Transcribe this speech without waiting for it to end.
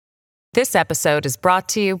This episode is brought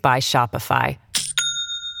to you by Shopify.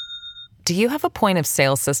 Do you have a point of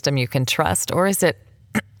sale system you can trust, or is it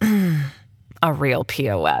a real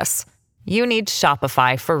POS? You need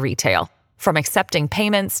Shopify for retail. From accepting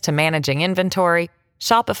payments to managing inventory,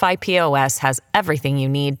 Shopify POS has everything you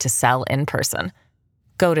need to sell in person.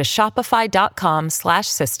 Go to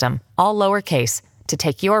shopify.com/system, all lowercase, to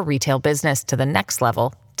take your retail business to the next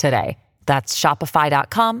level today. That's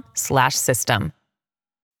shopify.com/system.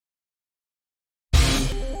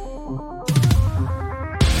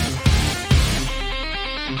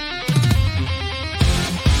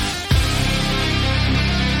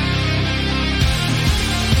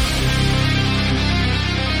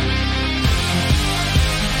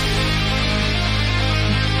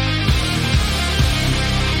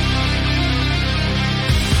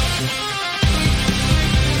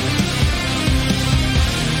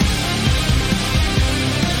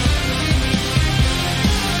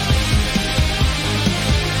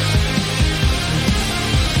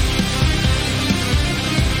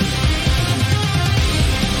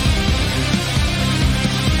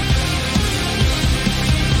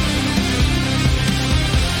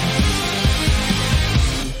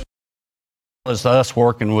 As us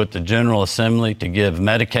working with the General Assembly to give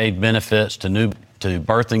Medicaid benefits to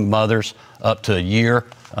birthing mothers up to a year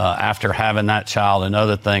after having that child and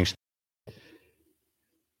other things.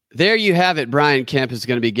 There you have it. Brian Kemp is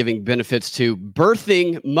going to be giving benefits to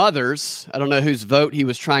birthing mothers. I don't know whose vote he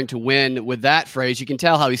was trying to win with that phrase. You can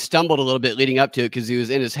tell how he stumbled a little bit leading up to it because he was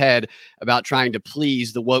in his head about trying to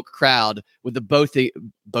please the woke crowd with the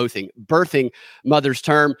birthing mothers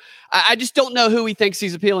term. I just don't know who he thinks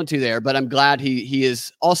he's appealing to there, but I'm glad he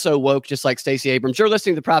is also woke, just like Stacey Abrams. You're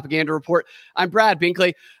listening to the Propaganda Report. I'm Brad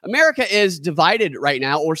Binkley. America is divided right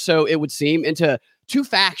now, or so it would seem, into two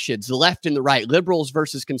factions, the left and the right, liberals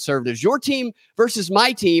versus conservatives, your team versus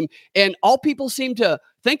my team. And all people seem to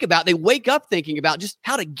think about, they wake up thinking about just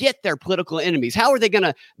how to get their political enemies. How are they going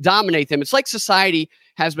to dominate them? It's like society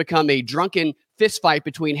has become a drunken fistfight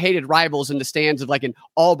between hated rivals in the stands of like an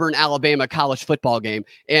Auburn, Alabama college football game.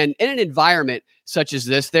 And in an environment such as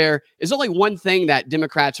this, there is only one thing that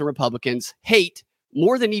Democrats and Republicans hate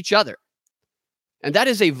more than each other. And that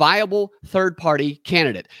is a viable third-party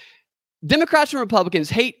candidate. Democrats and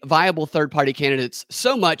Republicans hate viable third-party candidates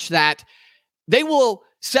so much that they will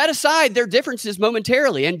set aside their differences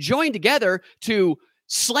momentarily and join together to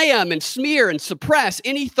slam and smear and suppress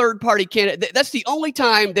any third-party candidate. That's the only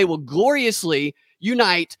time they will gloriously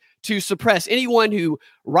unite to suppress anyone who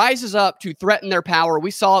rises up to threaten their power.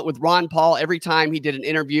 We saw it with Ron Paul every time he did an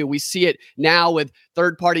interview. We see it now with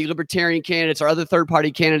third-party libertarian candidates or other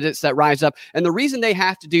third-party candidates that rise up. And the reason they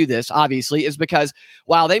have to do this, obviously, is because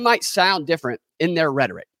while they might sound different in their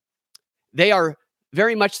rhetoric, they are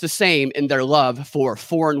very much the same in their love for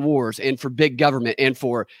foreign wars and for big government and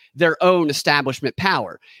for their own establishment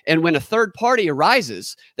power. And when a third party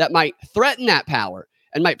arises that might threaten that power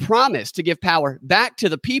and might promise to give power back to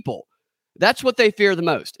the people, that's what they fear the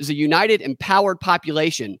most, is a united, empowered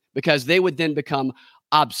population, because they would then become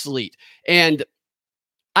obsolete. And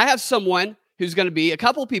I have someone who's going to be, a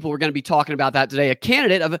couple of people we're going to be talking about that today, a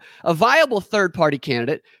candidate of a viable third-party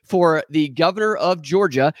candidate for the governor of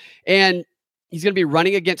Georgia. And he's going to be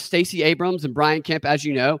running against Stacey Abrams and Brian Kemp, as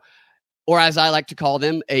you know, or as I like to call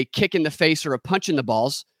them, a kick in the face or a punch in the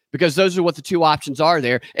balls, because those are what the two options are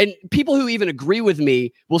there. And people who even agree with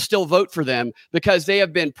me will still vote for them because they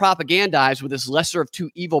have been propagandized with this lesser of two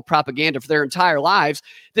evil propaganda for their entire lives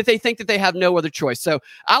that they think that they have no other choice. So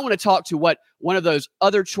I want to talk to what one of those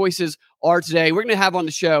other choices are today. We're going to have on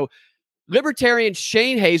the show Libertarian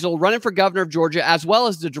Shane Hazel, running for governor of Georgia, as well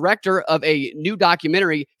as the director of a new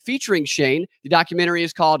documentary featuring Shane. The documentary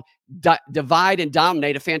is called Divide and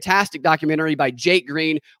Dominate, a fantastic documentary by Jake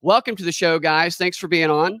Green. Welcome to the show, guys. Thanks for being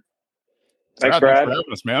on. Thanks, Brad. Thanks for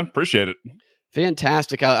having us, man. Appreciate it.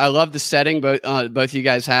 Fantastic. I love the setting both of you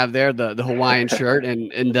guys have there, the Hawaiian shirt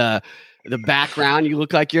and the background. You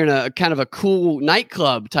look like you're in a kind of a cool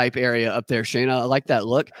nightclub type area up there, Shane. I like that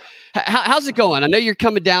look. How's it going? I know you're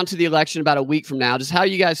coming down to the election about a week from now. Just how are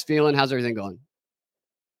you guys feeling? How's everything going?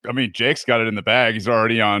 I mean, Jake's got it in the bag. He's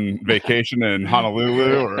already on vacation in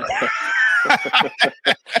Honolulu.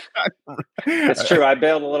 That's true. I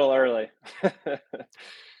bailed a little early.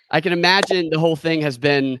 I can imagine the whole thing has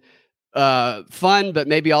been fun, but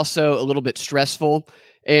maybe also a little bit stressful.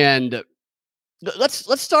 And let's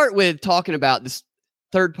start with talking about this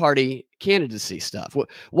third-party candidacy stuff.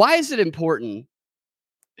 Why is it important,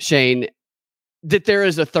 Shane, that there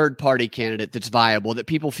is a third-party candidate that's viable, that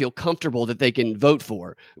people feel comfortable that they can vote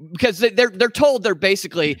for? Because they're told they're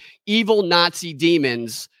basically evil Nazi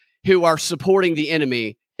demons who are supporting the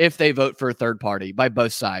enemy if they vote for a third party by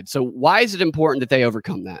both sides. So why is it important that they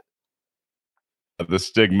overcome that? The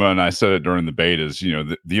stigma, and I said it during the debate, is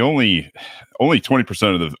the only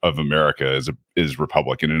 20% of America is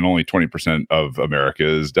Republican, and only 20% of America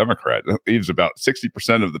is Democrat. That leaves about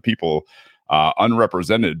 60% of the people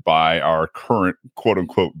unrepresented by our current quote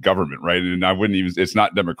unquote government, right? And I wouldn't even, it's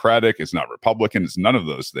not Democratic, it's not Republican, it's none of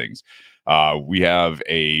those things. We have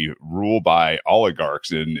a rule by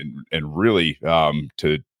oligarchs, and really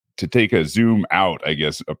to take a zoom out, I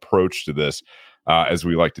guess, approach to this. As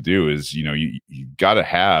we like to do, is you got to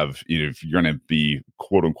have, if you're going to be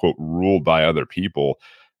quote unquote ruled by other people,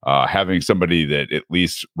 having somebody that at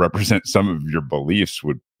least represents some of your beliefs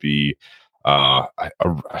would be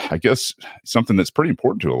I guess something that's pretty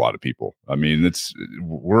important to a lot of people. I mean,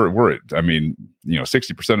 we're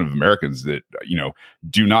 60% of Americans that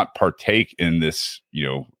do not partake in this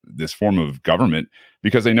this form of government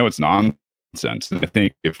because they know it's nonsense. And I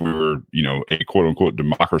think if we were, a quote unquote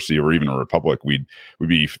democracy or even a republic, we'd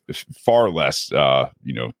be far less,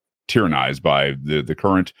 tyrannized by the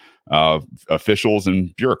current officials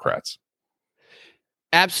and bureaucrats.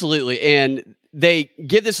 Absolutely. And they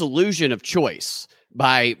give this illusion of choice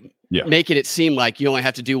by making it seem like you only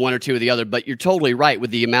have to do one or two of the other. But you're totally right with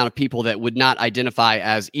the amount of people that would not identify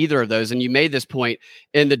as either of those. And you made this point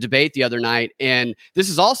in the debate the other night. And this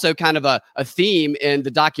is also kind of a theme in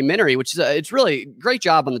the documentary, which is it's really great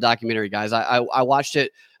job on the documentary, guys. I watched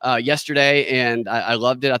it yesterday and I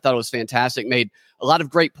loved it. I thought it was fantastic. Made a lot of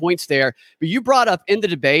great points there. But you brought up in the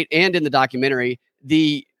debate and in the documentary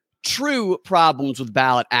the true problems with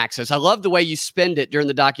ballot access. I love the way you spend it during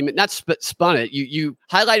the document, not spun it. You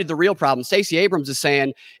highlighted the real problem. Stacey Abrams is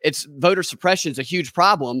saying it's voter suppression is a huge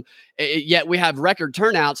problem, yet we have record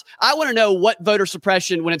turnouts. I want to know what voter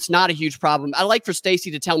suppression when it's not a huge problem. I'd like for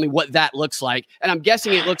Stacey to tell me what that looks like. And I'm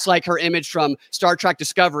guessing it looks like her image from Star Trek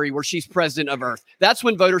Discovery where she's president of Earth. That's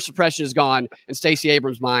when voter suppression is gone in Stacey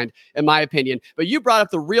Abrams' mind, in my opinion. But you brought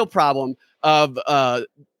up the real problem of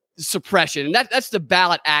suppression, and that's the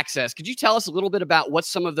ballot access. Could you tell us a little bit about what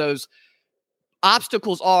some of those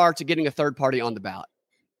obstacles are to getting a third party on the ballot?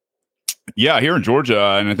 Yeah, here in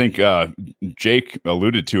Georgia, and I think Jake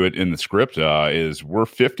alluded to it in the script, is we're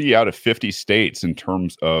 50 out of 50 states in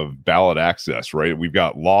terms of ballot access, right? We've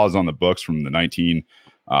got laws on the books from the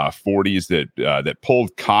 1940s that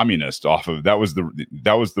pulled communists off of. That was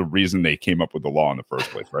the reason they came up with the law in the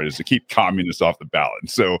first place, right? Is to keep communists off the ballot.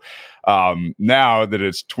 And so now that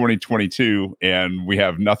it's 2022 and we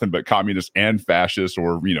have nothing but communists and fascists,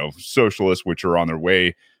 or socialists, which are on their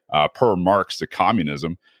way per Marx to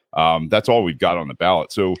communism, that's all we've got on the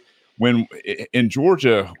ballot. So when in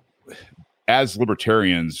Georgia, as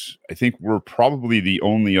libertarians, I think we're probably the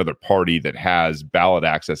only other party that has ballot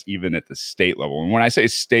access, even at the state level. And when I say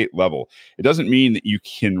state level, it doesn't mean that you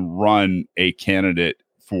can run a candidate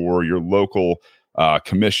for your local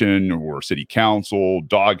commission or city council,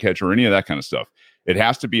 dog catcher, any of that kind of stuff. It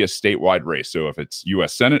has to be a statewide race. So if it's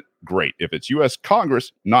U.S. Senate, great. If it's U.S.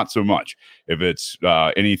 Congress, not so much. If it's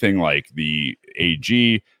anything like the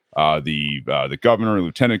AG, the governor,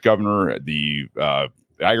 lieutenant governor, the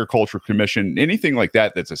Agriculture Commission, anything like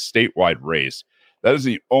that, that's a statewide race. That is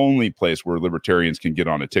the only place where libertarians can get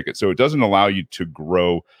on a ticket. So it doesn't allow you to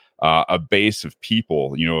grow a base of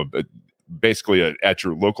people, basically at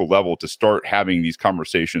your local level, to start having these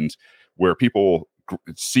conversations where people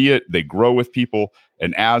see it, they grow with people.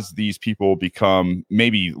 And as these people become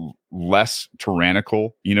maybe less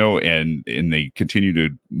tyrannical, and they continue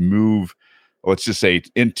to move, let's just say,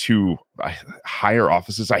 into higher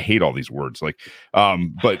offices. I hate all these words,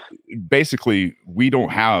 but basically we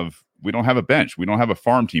don't have a bench. We don't have a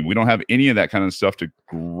farm team. We don't have any of that kind of stuff to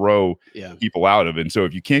grow people out of. And so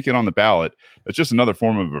if you can't get on the ballot, it's just another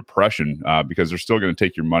form of oppression, because they're still going to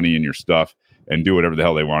take your money and your stuff and do whatever the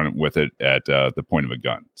hell they want with it at the point of a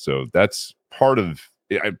gun. So that's part.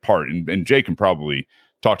 And Jay can probably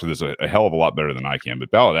talk to this a hell of a lot better than I can,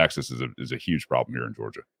 but ballot access is a huge problem here in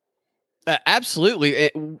Georgia.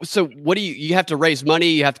 Absolutely. So what do you have to raise money?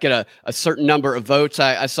 You have to get a certain number of votes.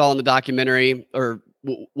 I saw in the documentary, or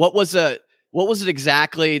what was it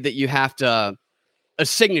exactly that you have to,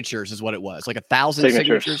 signatures is what it was, like 1,000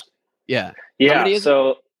 signatures. Yeah. Yeah.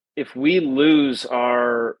 So if we lose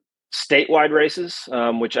our statewide races,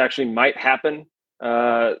 which actually might happen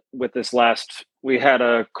with this we had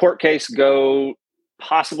a court case go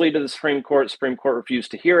possibly to the Supreme Court. Supreme Court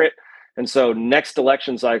refused to hear it. And so next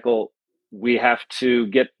election cycle, we have to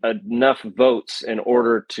get enough votes in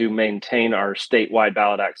order to maintain our statewide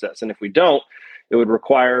ballot access. And if we don't, it would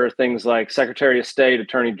require things like Secretary of State,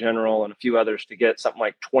 Attorney General, and a few others to get something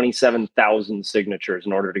like 27,000 signatures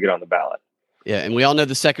in order to get on the ballot. Yeah, and we all know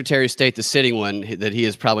the Secretary of State, the sitting one, that he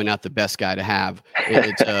is probably not the best guy to have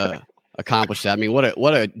to accomplish that. I mean, what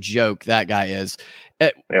a joke that guy is.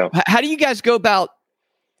 How do you guys go about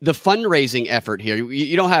the fundraising effort here?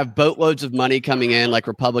 You don't have boatloads of money coming in like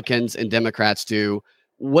Republicans and Democrats do.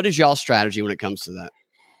 What is y'all's strategy when it comes to that?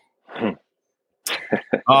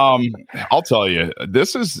 I'll tell you,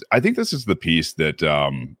 I think this is the piece that,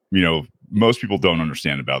 most people don't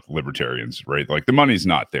understand about the libertarians, right? Like the money's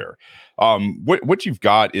not there. What you've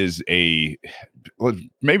got is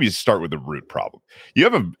maybe start with the root problem. You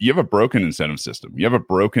have a broken incentive system. You have a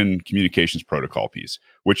broken communications protocol piece,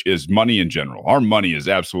 which is money in general. Our money is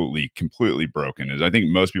absolutely completely broken. As I think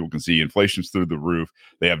most people can see, inflation's through the roof.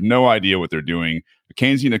 They have no idea what they're doing. The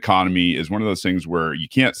Keynesian economy is one of those things where you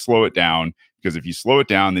can't slow it down, because if you slow it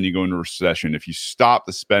down, then you go into a recession. If you stop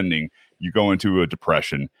the spending, you go into a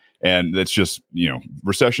depression. And that's just,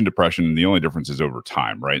 recession, depression, and the only difference is over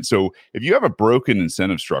time, right? So if you have a broken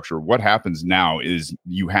incentive structure, what happens now is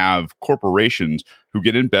you have corporations who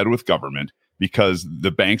get in bed with government because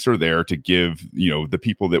the banks are there to give, the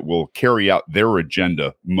people that will carry out their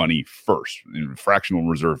agenda money first in fractional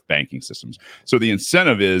reserve banking systems. So the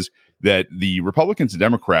incentive is that the Republicans and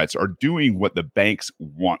Democrats are doing what the banks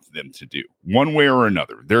want them to do, one way or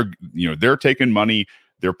another. They're taking money,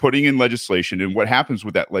 they're putting in legislation, and what happens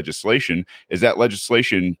with that legislation is that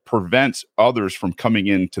legislation prevents others from coming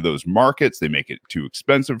into those markets. They make it too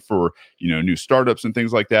expensive for new startups and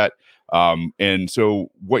things like that. And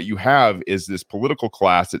so what you have is this political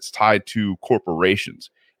class that's tied to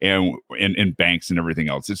corporations and banks and everything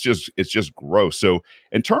else. It's just gross. So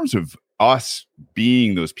in terms of us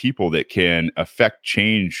being those people that can affect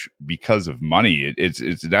change because of money, it's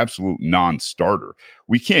an absolute non-starter.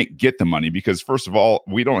 We can't get the money because, first of all,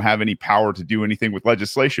 we don't have any power to do anything with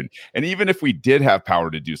legislation. And even if we did have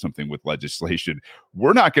power to do something with legislation,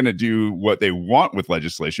 we're not going to do what they want with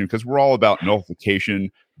legislation, because we're all about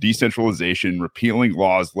nullification, decentralization, repealing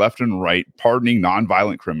laws left and right, pardoning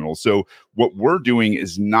nonviolent criminals. So what we're doing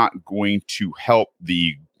is not going to help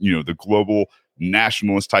the global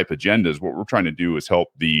nationalist type agendas. What we're trying to do is help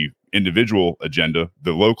the individual agenda,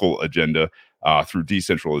 the local agenda, through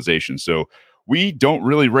decentralization. So we don't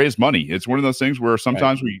really raise money. It's one of those things where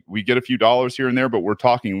sometimes we get a few dollars here and there, but we're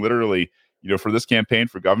talking literally, for this campaign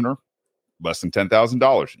for governor, less than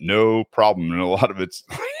 $10,000, no problem. And a lot of it's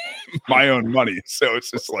my own money. So it's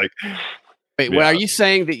just like, wait, well, are you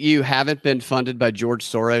saying that you haven't been funded by George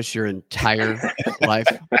Soros your entire life?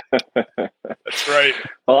 That's right.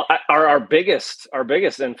 Well, our biggest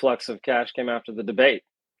influx of cash came after the debate.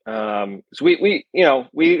 So we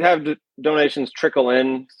have donations trickle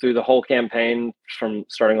in through the whole campaign from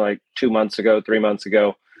starting like 3 months ago.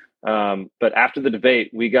 But after the debate,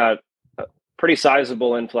 we got a pretty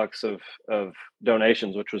sizable influx of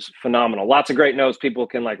donations, which was phenomenal. Lots of great notes. People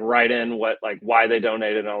can write in why they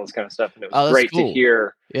donated and all this kind of stuff. And it was great to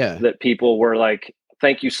hear that people were like,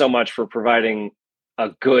 thank you so much for providing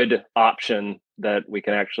a good option that we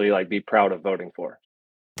can actually be proud of voting for.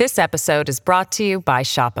 This episode is brought to you by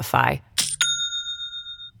Shopify.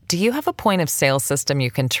 Do you have a point of sale system you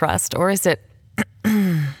can trust, or is it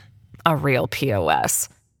a real POS?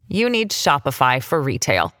 You need Shopify for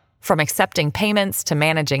retail. From accepting payments to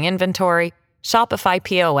managing inventory, Shopify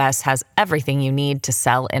POS has everything you need to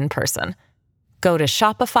sell in person. Go to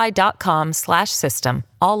shopify.com/system,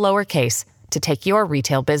 all lowercase, to take your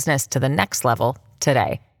retail business to the next level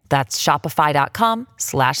today. That's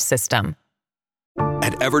shopify.com/system.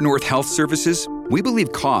 At Evernorth Health Services, we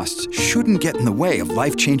believe costs shouldn't get in the way of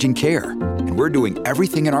life-changing care, and we're doing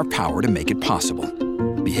everything in our power to make it possible.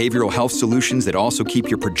 Behavioral health solutions that also keep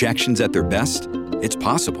your projections at their best? It's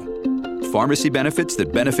possible. Pharmacy benefits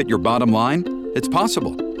that benefit your bottom line? It's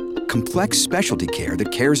possible. Complex specialty care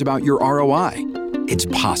that cares about your ROI? It's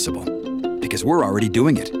possible. Because we're already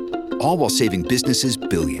doing it. All while saving businesses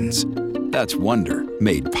billions. That's Wonder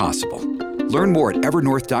made possible. Learn more at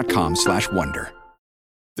evernorth.com/wonder.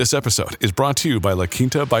 This episode is brought to you by La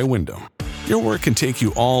Quinta by Wyndham. Your work can take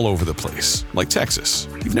you all over the place, like Texas.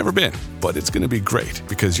 You've never been, but it's going to be great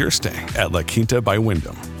because you're staying at La Quinta by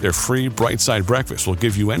Wyndham. Their free Bright Side breakfast will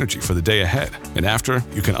give you energy for the day ahead. And after,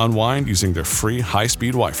 you can unwind using their free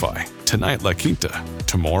high-speed Wi-Fi. Tonight, La Quinta.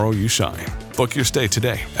 Tomorrow, you shine. Book your stay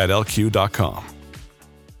today at lq.com.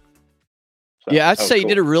 Yeah, I'd say you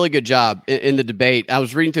did a really good job in the debate. I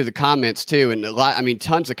was reading through the comments too, and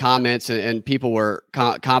tons of comments, and people were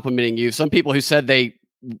complimenting you. Some people who said they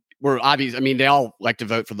were obvious. I mean, they all like to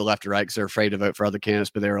vote for the left or right because they're afraid to vote for other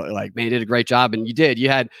candidates, but they were like, man, you did a great job. And you did. You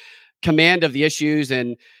had command of the issues,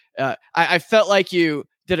 and I felt like you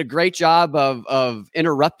did a great job of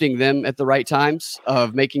interrupting them at the right times,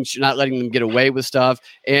 of making sure, not letting them get away with stuff.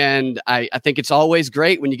 And I think it's always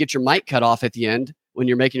great when you get your mic cut off at the end when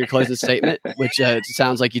you're making your closing statement, which it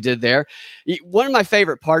sounds like you did there. One of my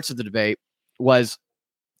favorite parts of the debate was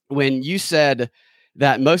when you said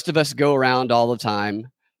that most of us go around all the time.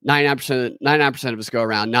 99% of us go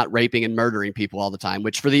around not raping and murdering people all the time,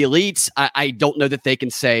 which for the elites, I don't know that they can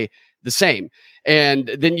say the same. And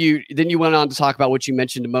then you went on to talk about what you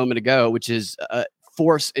mentioned a moment ago, which is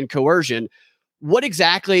force and coercion. What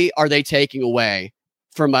exactly are they taking away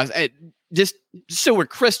from us? Just so we're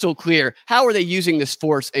crystal clear, how are they using this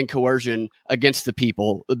force and coercion against the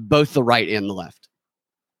people, both the right and the left?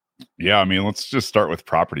 Yeah, I mean, let's just start with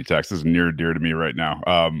property tax. This is near and dear to me right now.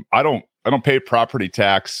 I don't pay property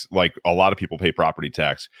tax like a lot of people pay property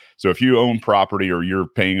tax. So if you own property or you're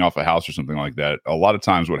paying off a house or something like that, a lot of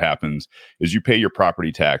times what happens is you pay your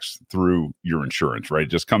property tax through your insurance, right?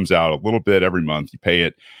 It just comes out a little bit every month. You pay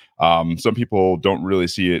it. Some people don't really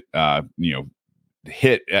see it,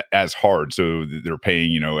 hit as hard. So they're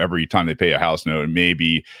paying, every time they pay a house note, it may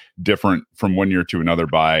be different from one year to another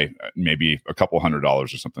by maybe a couple $100 or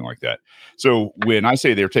something like that. So when I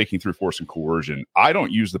say they're taking through force and coercion, I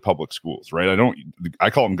don't use the public schools, right?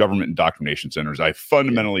 I call them government indoctrination centers. I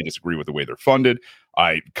fundamentally disagree with the way they're funded.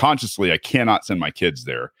 I cannot send my kids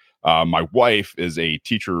there. My wife is a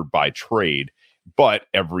teacher by trade. But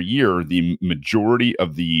every year, the majority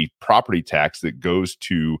of the property tax that goes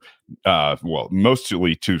to,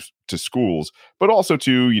 mostly to schools, but also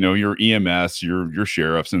to, your EMS, your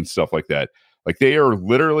sheriffs and stuff like that. Like they are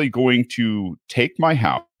literally going to take my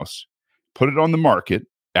house, put it on the market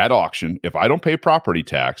at auction if I don't pay property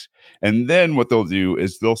tax. And then what they'll do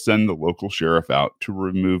is they'll send the local sheriff out to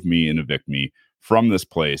remove me and evict me from this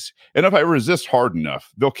place. And if I resist hard enough,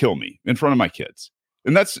 they'll kill me in front of my kids.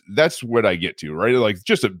 And that's what I get to, right? Like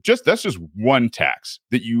that's just one tax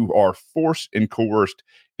that you are forced and coerced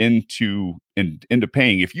into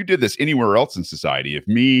paying. If you did this anywhere else in society, if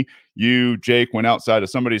me, you, Jake went outside of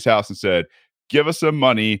somebody's house and said, "Give us some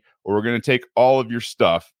money, or we're going to take all of your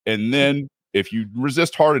stuff," and then if you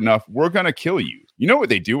resist hard enough, we're going to kill you. You know what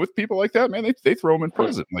they do with people like that, man? They throw them in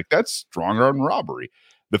prison. Like that's strong arm robbery.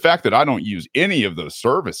 The fact that I don't use any of those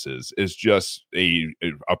services is just a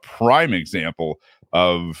prime example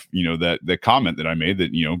of, that comment that I made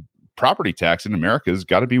that, property tax in America has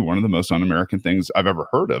got to be one of the most un-American things I've ever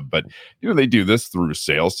heard of. But, they do this through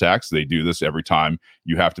sales tax. They do this every time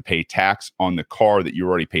you have to pay tax on the car that you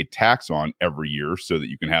already paid tax on every year so that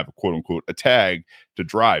you can have a quote unquote a tag to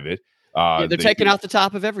drive it. They're taking out the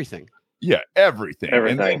top of everything. Yeah, everything.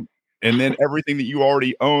 And then everything that you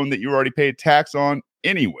already own that you already paid tax on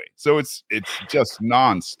anyway. So it's just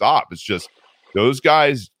nonstop. It's just those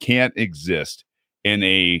guys can't exist in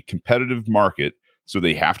a competitive market, so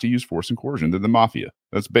they have to use force and coercion. They're the mafia.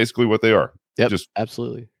 That's basically what they are. Yep,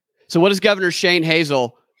 absolutely. So what does Governor Shane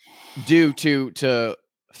Hazel do to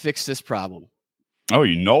fix this problem? Oh,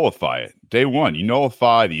 you nullify it. Day one, you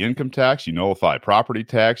nullify the income tax, you nullify property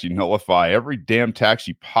tax, you nullify every damn tax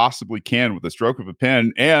you possibly can with a stroke of a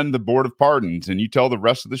pen and the Board of Pardons. And you tell the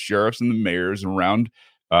rest of the sheriffs and the mayors around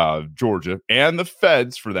Georgia and the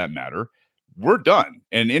feds, for that matter, we're done.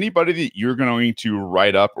 And anybody that you're going to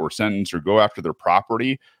write up or sentence or go after their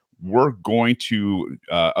property, we're going to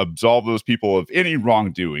absolve those people of any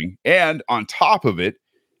wrongdoing. And on top of it,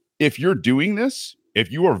 if you're doing this,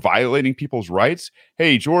 if you are violating people's rights,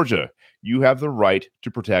 hey, Georgia, you have the right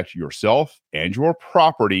to protect yourself and your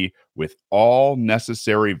property with all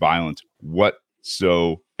necessary violence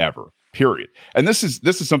whatsoever. Period. And this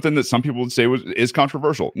is something that some people would say is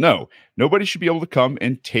controversial. No, nobody should be able to come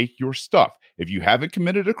and take your stuff. If you haven't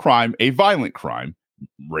committed a crime, a violent crime,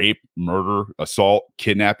 rape, murder, assault,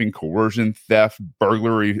 kidnapping, coercion, theft,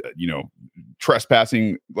 burglary,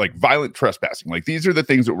 trespassing, like violent trespassing, like these are the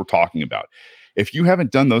things that we're talking about. If you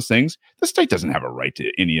haven't done those things, the state doesn't have a right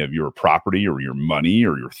to any of your property or your money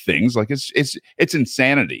or your things. Like it's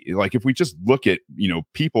insanity. Like if we just look at,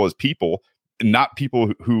 people as people, and not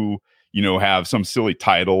people who have some silly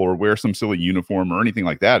title or wear some silly uniform or anything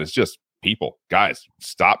like that. It's just people. Guys,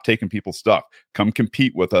 stop taking people's stuff. Come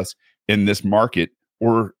compete with us in this market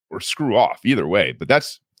or screw off. Either way. But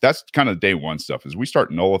that's kind of day one stuff. As we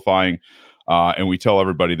start nullifying and we tell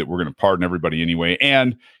everybody that we're going to pardon everybody anyway.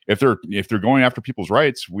 And if they're going after people's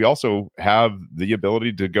rights, we also have the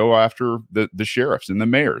ability to go after the sheriffs and the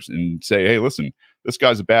mayors and say, hey, listen, this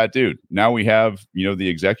guy's a bad dude. Now we have, the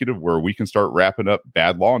executive where we can start wrapping up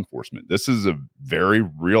bad law enforcement. This is a very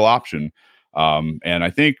real option. And I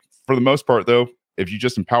think for the most part, though, if you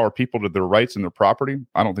just empower people to their rights and their property,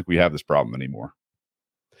 I don't think we have this problem anymore.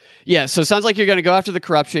 Yeah, so it sounds like you're going to go after the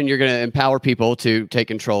corruption. You're going to empower people to take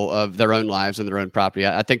control of their own lives and their own property.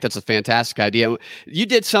 I think that's a fantastic idea. You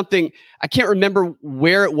did something, I can't remember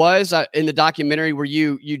where it was in the documentary where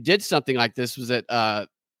you did something like this. Was it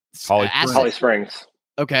Holly Springs?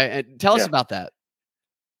 Okay, and tell us about that.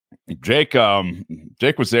 Jake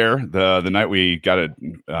was there the night we got it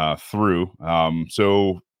through.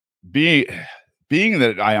 So being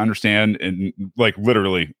that I understand and like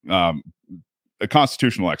literally a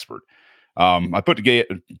constitutional expert, I put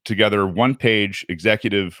together one-page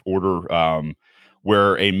executive order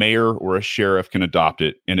where a mayor or a sheriff can adopt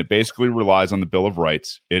it, and it basically relies on the Bill of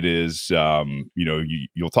Rights. It is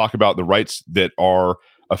you'll talk about the rights that are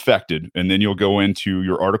affected, and then you'll go into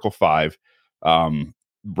your Article 5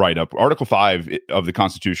 write up. Article 5 of the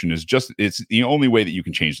Constitution it's the only way that you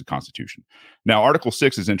can change the Constitution. Now, Article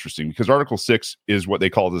 6 is interesting because Article 6 is what they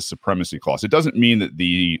call the supremacy clause. It doesn't mean that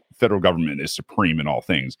the federal government is supreme in all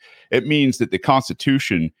things. It means that the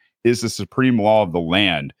Constitution is the supreme law of the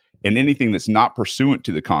land, and anything that's not pursuant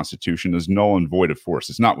to the Constitution is null and void of force.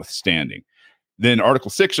 It's notwithstanding. Then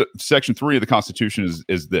Article 6, Section 3 of the Constitution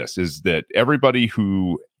is that everybody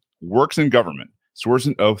who works in government swears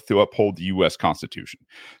an oath to uphold the U.S. Constitution.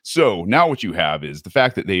 So now what you have is the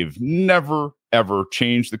fact that they've never, ever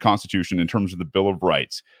changed the Constitution in terms of the Bill of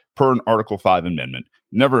Rights per an Article 5 amendment.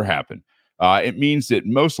 Never happened. It means that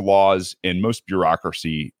most laws and most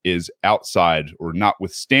bureaucracy is outside or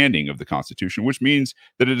notwithstanding of the Constitution, which means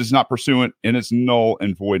that it is not pursuant and it's null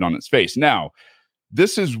and void on its face. Now,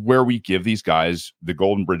 this is where we give these guys the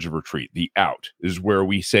golden bridge of retreat. The out is where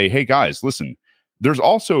we say, hey, guys, listen, there's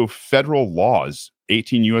also federal laws.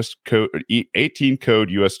 18 Code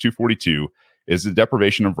US 242 is the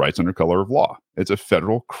deprivation of rights under color of law. It's a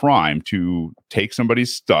federal crime to take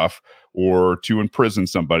somebody's stuff or to imprison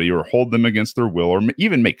somebody or hold them against their will or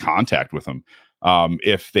even make contact with them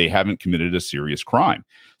if they haven't committed a serious crime.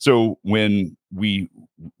 So when we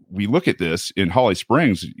look at this in Holly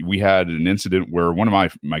Springs, we had an incident where one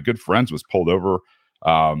of my good friends was pulled over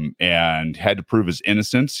and had to prove his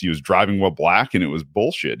innocence. He was driving while black, and it was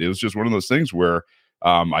bullshit. It was just one of those things where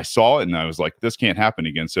I saw it and I was like, this can't happen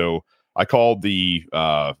again. So I called the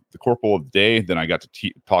corporal of the day. Then I got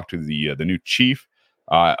to talk to the new chief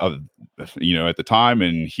at the time,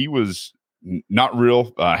 and he was not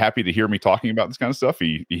real happy to hear me talking about this kind of stuff.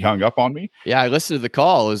 He hung up on me. Yeah, I listened to the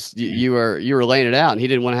call. You were laying it out, and he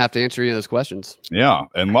didn't want to have to answer any of those questions. Yeah,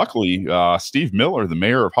 and luckily, Steve Miller, the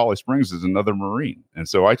mayor of Holly Springs, is another Marine, and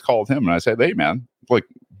so I called him and I said, "Hey, man, like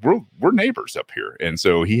we're neighbors up here." And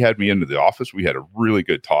so he had me into the office. We had a really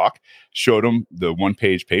good talk. Showed him the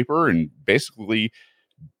one-page paper, and basically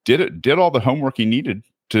did all the homework he needed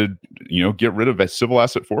to get rid of a civil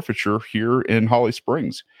asset forfeiture here in Holly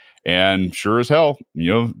Springs. And sure as hell,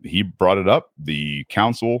 he brought it up. The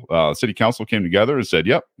city council came together and said,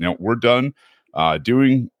 yep, we're done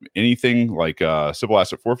doing anything like civil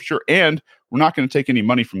asset forfeiture. And we're not going to take any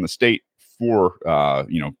money from the state for,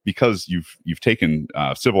 because you've taken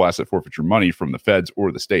civil asset forfeiture money from the feds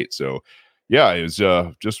or the state. So yeah, it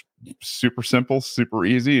was just super simple, super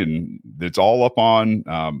easy. And it's all up on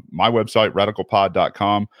my website,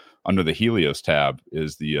 radicalpod.com. Under the Helios tab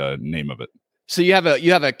is the name of it. So you have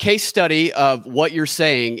a case study of what you're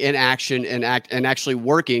saying in action and actually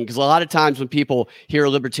working. Because a lot of times when people hear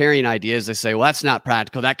libertarian ideas, they say, "Well, that's not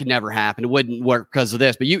practical. That could never happen. It wouldn't work because of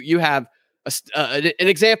this." But you have an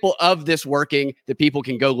example of this working that people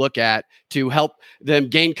can go look at to help them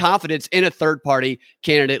gain confidence in a third party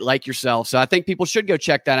candidate like yourself. So I think people should go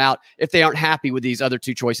check that out if they aren't happy with these other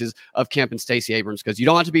two choices of Kemp and Stacey Abrams, because you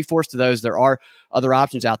don't have to be forced to those. There are other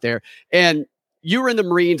options out there. And you were in the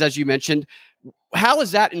Marines, as you mentioned. How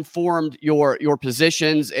has that informed your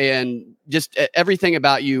positions and just everything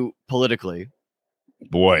about you politically?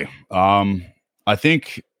 Boy, I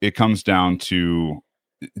think it comes down to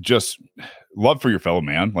just love for your fellow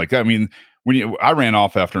man. Like, I mean, I ran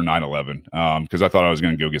off after 9/11 because I thought I was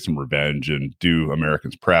going to go get some revenge and do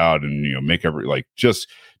Americans proud and make just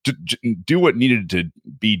to do what needed to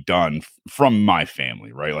be done from my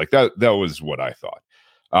family, right? Like that was what I thought.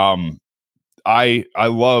 I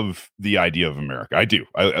love the idea of America. I do.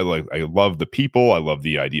 I love the people. I love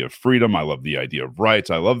the idea of freedom. I love the idea of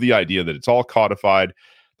rights. I love the idea that it's all codified.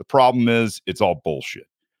 The problem is it's all bullshit.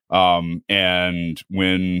 And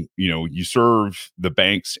when, you serve the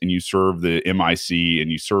banks and you serve the MIC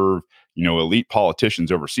and you serve, elite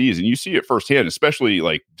politicians overseas, and you see it firsthand, especially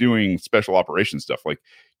like doing special operations stuff, like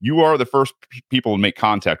you are the first people to make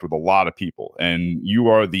contact with a lot of people, and you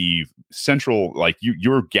are the central, like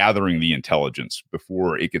you're gathering the intelligence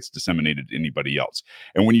before it gets disseminated to anybody else.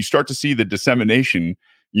 And when you start to see the dissemination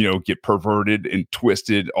get perverted and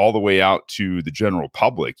twisted all the way out to the general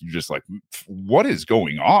public. You're just like, what is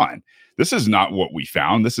going on? This is not what we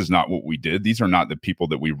found. This is not what we did. These are not the people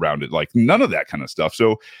that we rounded, like none of that kind of stuff.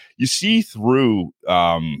 So you see through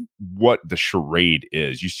what the charade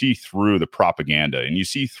is, you see through the propaganda, and you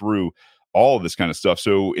see through all of this kind of stuff.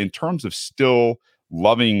 So in terms of still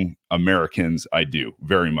loving Americans, I do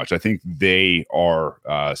very much. I think they are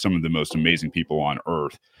some of the most amazing people on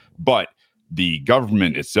earth. But the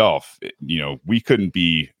government itself, we couldn't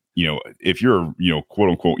be, if you're, quote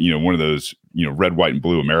unquote, one of those, red, white, and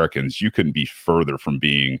blue Americans, you couldn't be further from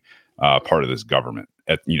being part of this government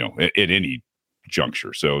at any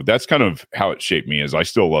juncture. So that's kind of how it shaped me. Is I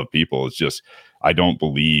still love people. It's just, I don't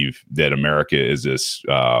believe that America is this,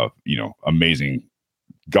 amazing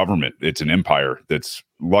government. It's an empire that's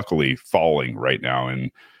luckily falling right now.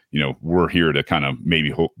 And, we're here to kind of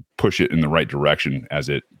maybe push it in the right direction as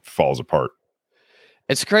it falls apart.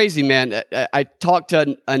 It's crazy, man. I talked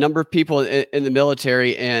to a number of people in the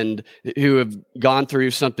military and who have gone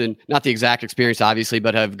through something, not the exact experience, obviously,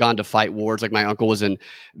 but have gone to fight wars. Like my uncle was in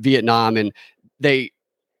Vietnam, and they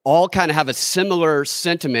all kind of have a similar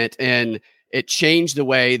sentiment, and it changed the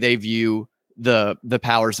way they view the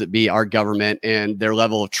powers that be, our government, and their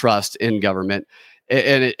level of trust in government.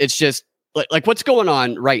 And it's just like what's going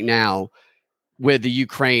on right now with the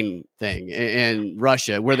Ukraine thing and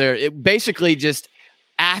Russia, where they're basically just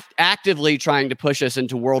actively trying to push us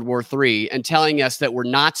into World War III and telling us that we're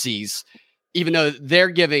Nazis, even though they're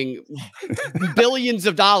giving billions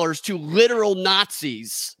of dollars to literal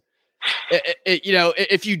Nazis.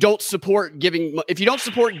 If you don't support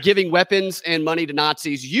giving weapons and money to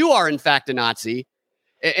Nazis, you are in fact a Nazi.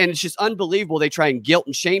 And it's just unbelievable. They try and guilt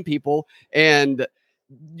and shame people. And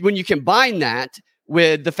when you combine that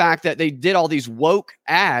with the fact that they did all these woke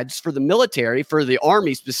ads for the military, for the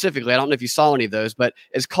Army specifically, I don't know if you saw any of those, but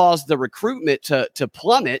it's caused the recruitment to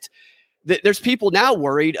plummet. There's people now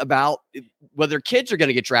worried about whether kids are going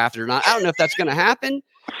to get drafted or not. I don't know if that's going to happen,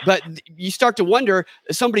 but you start to wonder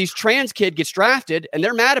if somebody's trans kid gets drafted and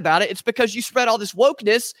they're mad about it. It's because you spread all this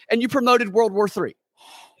wokeness and you promoted World War III.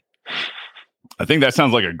 I think that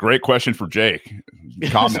sounds like a great question for Jake.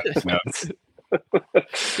 Comments.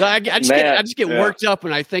 I just get worked up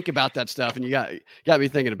when I think about that stuff, and you got me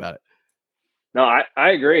thinking about it. No, I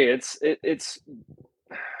agree.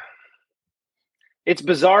 It's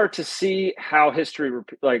bizarre to see how history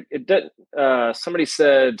somebody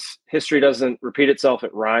said history doesn't repeat itself,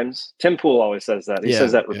 it rhymes. Tim Pool always says that. He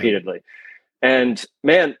says that repeatedly. And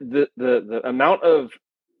man, the amount of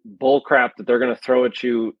bull crap that they're going to throw at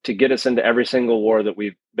you to get us into every single war that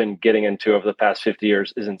we've been getting into over the past 50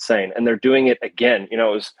 years is insane. And they're doing it again. It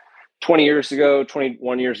was 21 years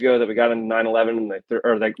ago that we got into 9/11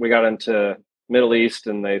 and we got into Middle East,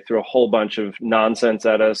 and they threw a whole bunch of nonsense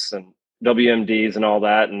at us and WMDs and all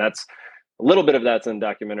that. And that's a little bit of that's in the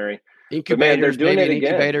documentary. Incubators, man, they're doing it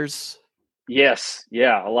again. Incubators. Yes.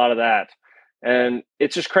 Yeah. A lot of that. And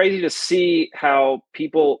it's just crazy to see how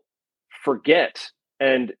people forget.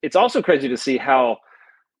 And it's also crazy to see how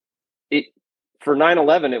for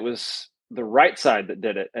 9/11, it was the right side that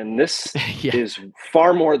did it. And this is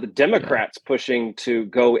far more the Democrats pushing to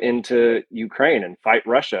go into Ukraine and fight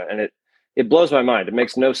Russia. And it blows my mind. It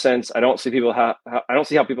makes no sense. I don't see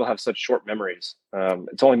how people have such short memories.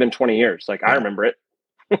 It's only been 20 years. I remember it.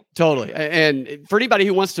 Totally. And for anybody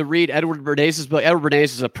who wants to read Edward Bernays' book, Edward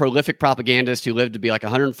Bernays is a prolific propagandist who lived to be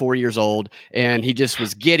 104 years old. And he just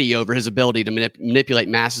was giddy over his ability to manipulate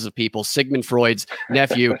masses of people. Sigmund Freud's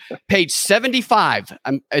nephew, page 75.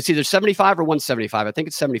 It's either 75 or 175. I think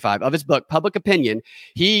it's 75 of his book, Public Opinion.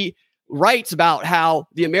 He writes about how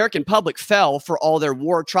the American public fell for all their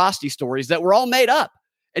war atrocity stories that were all made up.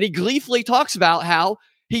 And he gleefully talks about how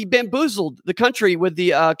he bamboozled the country with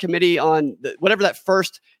the committee on whatever that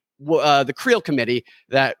first, the Creel committee,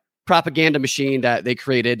 that propaganda machine that they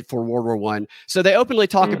created for World War I. So they openly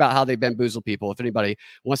talk about how they bamboozle people, if anybody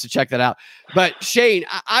wants to check that out. But Shane,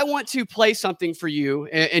 I want to play something for you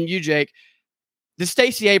and you, Jake, that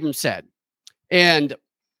Stacey Abrams said, and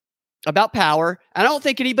about power. I don't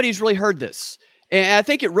think anybody's really heard this. And I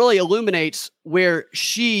think it really illuminates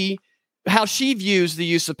how she views the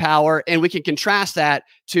use of power, and we can contrast that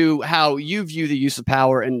to how you view the use of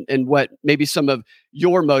power and what maybe some of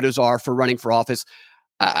your motives are for running for office.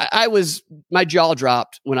 My jaw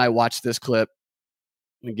dropped when I watched this clip.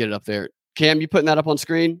 Let me get it up there. Cam, you putting that up on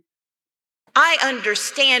screen? I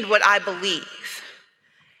understand what I believe.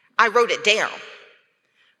 I wrote it down.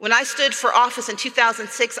 When I stood for office in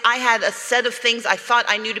 2006, I had a set of things I thought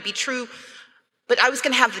I knew to be true, but I was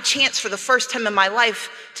going to have the chance for the first time in my life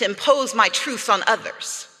to impose my truths on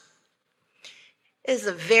others. is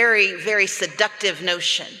a very, very seductive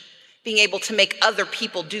notion. Being able to make other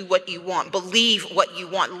people do what you want, believe what you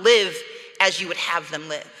want, live as you would have them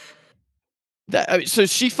live. So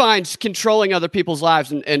she finds controlling other people's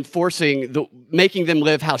lives and making them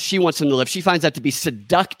live how she wants them to live. She finds that to be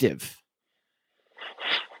seductive.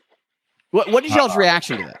 What is y'all's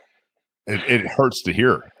reaction to that? It hurts to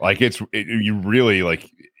hear. Like you really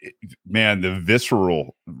man, the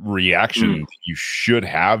visceral reaction you should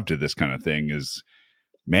have to this kind of thing is,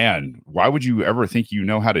 man, why would you ever think you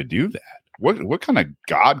know how to do that? What kind of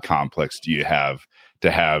God complex do you have to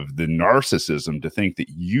have the narcissism to think that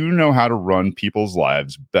you know how to run people's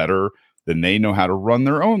lives better than they know how to run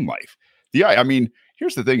their own life? I mean,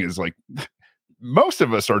 here's the thing is most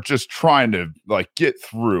of us are just trying to get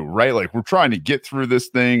through, right? Like we're trying to get through this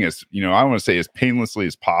thing as, I want to say as painlessly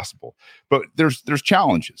as possible, but there's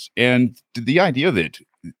challenges. And the idea that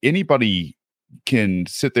anybody can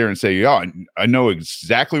sit there and say, yeah, I know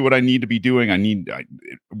exactly what I need to be doing.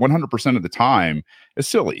 100% of the time is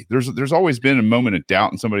silly. There's always been a moment of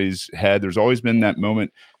doubt in somebody's head. There's always been that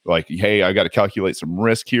moment like, hey, I got to calculate some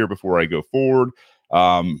risk here before I go forward.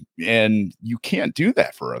 And you can't do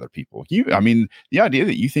that for other people. The idea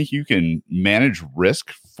that you think you can manage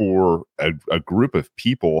risk for a group of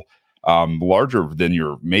people larger than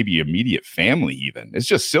your maybe immediate family, even, it's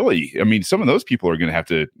just silly. I mean, some of those people are going to have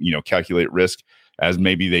to, calculate risk as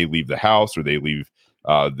maybe they leave the house or they leave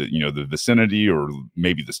the vicinity or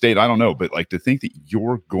maybe the state. I don't know. But to think that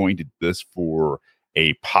you're going to do this for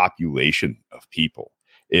a population of people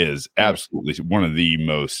is absolutely one of the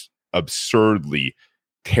most absurdly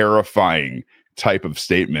terrifying type of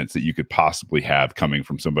statements that you could possibly have coming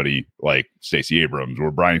from somebody like Stacey Abrams or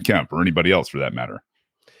Brian Kemp or anybody else for that matter.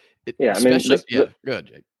 Yeah,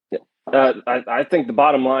 good. I think the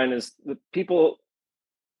bottom line is the people.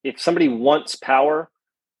 If somebody wants power,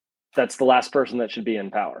 that's the last person that should be in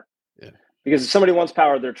power. Yeah. Because if somebody wants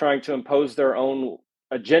power, they're trying to impose their own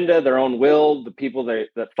agenda, their own will. The people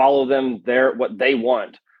that follow them, what they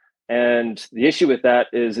want. And the issue with that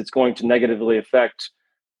is it's going to negatively affect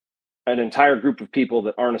an entire group of people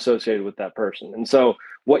that aren't associated with that person. And so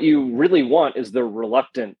what you really want is the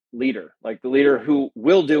reluctant leader, like the leader who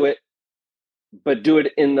will do it, but do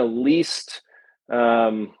it in the least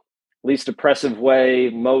oppressive way,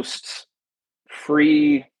 most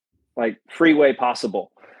free way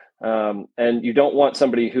possible. And you don't want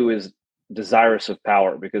somebody who is desirous of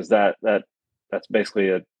power, because that's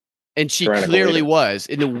basically and she clearly was.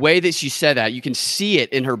 In the way that she said that, you can see it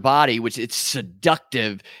in her body, which it's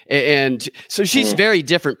seductive. And so she's a very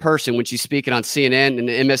different person when she's speaking on CNN and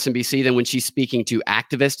MSNBC than when she's speaking to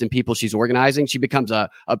activists and people she's organizing. She becomes a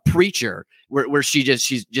preacher where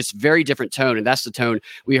she's just very different tone. And that's the tone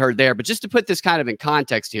we heard there. But just to put this kind of in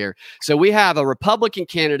context here. So we have a Republican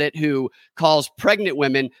candidate who calls pregnant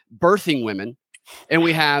women birthing women. And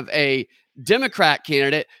we have a Democrat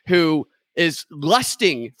candidate who is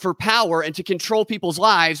lusting for power and to control people's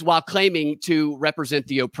lives while claiming to represent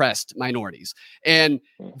the oppressed minorities. And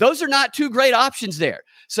those are not two great options there.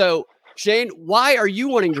 So, Shane, why are you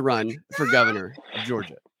wanting to run for governor of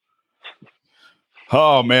Georgia?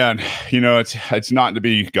 Oh, man. It's not to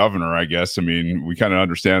be governor, I guess. I mean, we kind of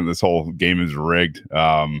understand this whole game is rigged.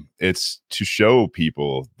 It's to show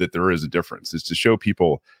people that there is a difference. It's to show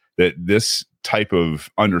people that this type of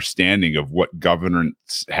understanding of what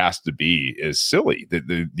governance has to be is silly.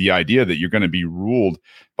 The idea that you're going to be ruled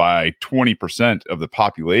by 20% of the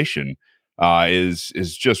population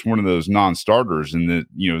is just one of those non-starters. And that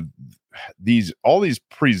all these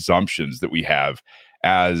presumptions that we have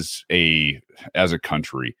as a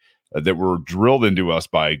country that were drilled into us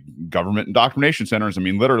by government indoctrination centers. I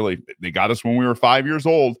mean, literally, they got us when we were 5 years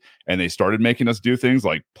old, and they started making us do things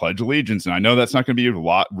like pledge allegiance. And I know that's not going to be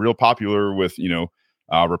real popular with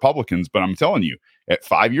Republicans, but I'm telling you, at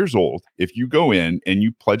 5 years old, if you go in and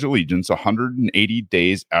you pledge allegiance 180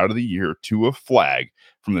 days out of the year to a flag,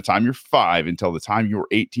 from the time you're 5 until the time you're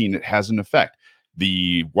 18, it has an effect.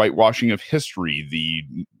 The whitewashing of history,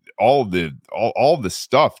 all the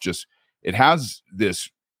stuff, just it has this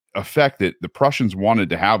effect that the Prussians wanted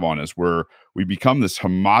to have on us, where we become this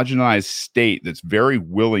homogenized state that's very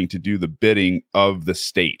willing to do the bidding of the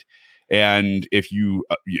state. And if you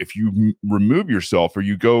remove yourself or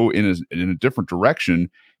you go in a different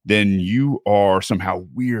direction, then you are somehow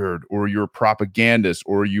weird, or you're a propagandist,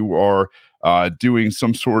 or you are doing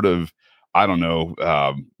some sort of, I don't know,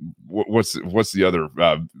 what's the other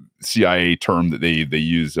CIA term that they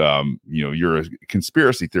use? You're a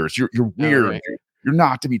conspiracy theorist. You're weird. Right. You're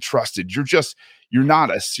not to be trusted. You're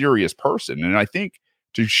not a serious person. And I think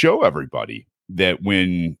to show everybody that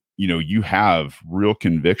when you have real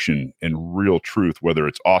conviction and real truth, whether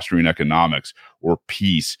it's Austrian economics or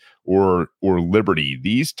peace or liberty,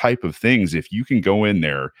 these type of things, if you can go in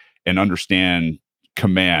there and understand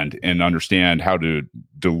command and understand how to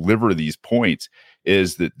deliver these points,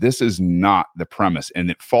 is that this is not the premise,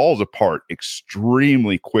 and it falls apart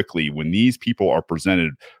extremely quickly when these people are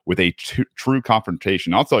presented with a true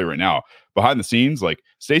confrontation. I'll tell you right now, behind the scenes, like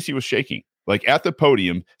Stacey was shaking. Like at the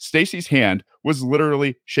podium, Stacey's hand was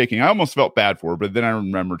literally shaking. I almost felt bad for her, but then I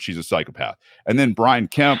remembered she's a psychopath. And then Brian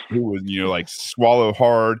Kemp, who was, like swallow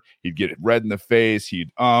hard, he'd get red in the face, he'd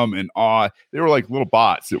and ah. They were like little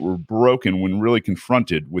bots that were broken when really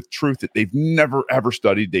confronted with truth that they've never ever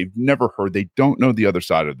studied, they've never heard, they don't know the other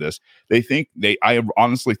side of this. I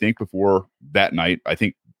honestly think before that night, I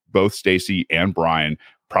think both Stacey and Brian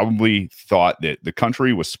probably thought that the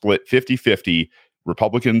country was split 50-50,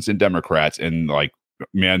 Republicans and Democrats, and like,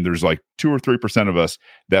 man, there's like 2 or 3% of us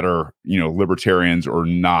that are, libertarians or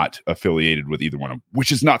not affiliated with either one of them,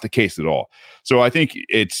 which is not the case at all. So I think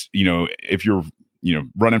it's, if you're,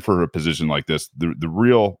 running for a position like this, the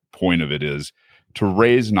real point of it is to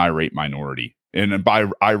raise an irate minority. And by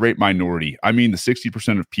irate minority, I mean the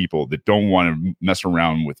 60% of people that don't want to mess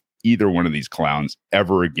around with either one of these clowns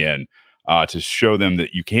ever again, to show them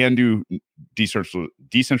that you can do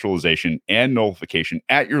decentralization and nullification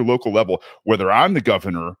at your local level, whether I'm the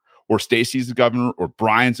governor or Stacey's the governor or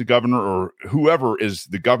Brian's the governor or whoever is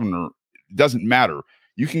the governor, it doesn't matter.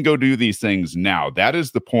 You can go do these things now. That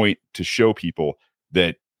is the point, to show people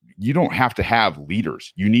that you don't have to have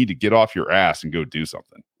leaders. You need to get off your ass and go do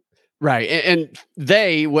something. Right. And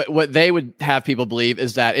what they would have people believe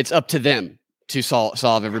is that it's up to them to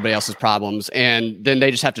solve everybody else's problems. And then they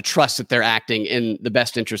just have to trust that they're acting in the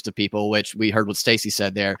best interest of people, which we heard what Stacey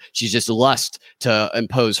said there. She's just lust to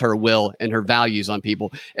impose her will and her values on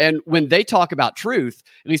people. And when they talk about truth,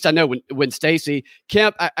 at least I know when Stacey,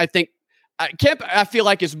 Kemp, Kemp, I feel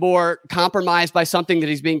like is more compromised by something that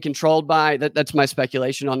he's being controlled by. That's my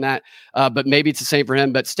speculation on that. But maybe it's the same for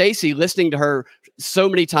him. But Stacey, listening to her so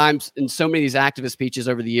many times in so many of these activist speeches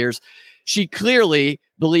over the years, she clearly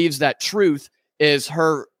believes that truth is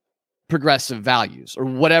her progressive values, or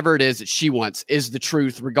whatever it is that she wants is the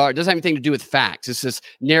truth. It doesn't have anything to do with facts. It's this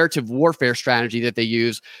narrative warfare strategy that they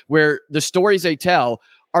use, where the stories they tell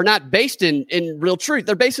are not based in real truth.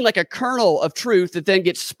 They're based in like a kernel of truth that then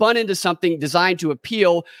gets spun into something designed to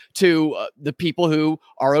appeal to the people who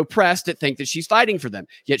are oppressed, that think that she's fighting for them.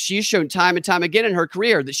 Yet she's shown time and time again in her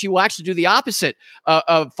career that she will actually do the opposite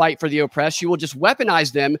of fight for the oppressed. She will just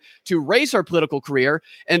weaponize them to raise her political career,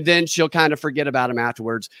 and then she'll kind of forget about them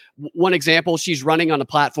afterwards. One example, she's running on a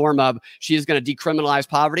platform of she is going to decriminalize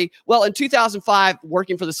poverty. Well, in 2005,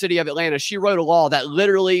 working for the city of Atlanta, she wrote a law that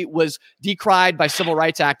literally was decried by civil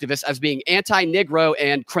rights activists as being anti-Negro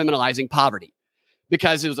and criminalizing poverty,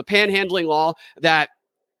 because it was a panhandling law that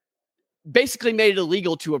basically made it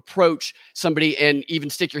illegal to approach somebody and even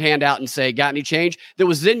stick your hand out and say, got any change? That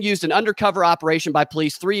was then used an undercover operation by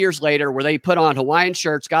police 3 years later, where they put on Hawaiian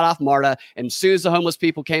shirts, got off MARTA, and as soon as the homeless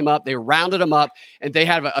people came up, they rounded them up, and they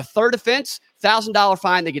had a third offense, $1,000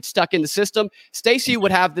 fine. They get stuck in the system. Stacey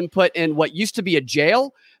would have them put in what used to be a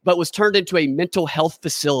jail, but was turned into a mental health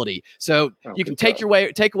facility. So you can take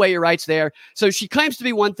away your rights there. So she claims to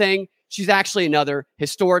be one thing. She's actually another,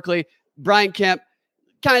 historically. Brian Kemp,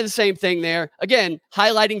 kind of the same thing there. Again,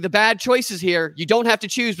 highlighting the bad choices here. You don't have to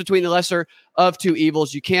choose between the lesser of two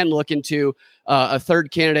evils. You can look into a third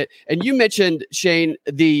candidate. And you mentioned, Shane,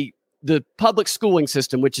 the public schooling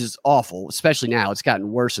system, which is awful, especially now. It's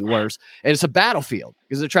gotten worse and worse. And it's a battlefield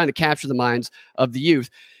because they're trying to capture the minds of the youth.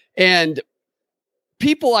 And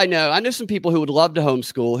people I know some people who would love to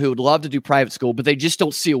homeschool, who would love to do private school, but they just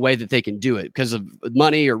don't see a way that they can do it because of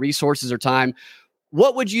money or resources or time.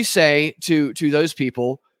 What would you say to those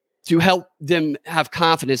people to help them have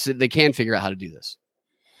confidence that they can figure out how to do this?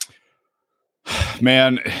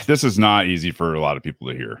 Man, this is not easy for a lot of people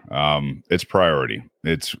to hear. It's priority.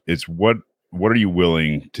 It's what are you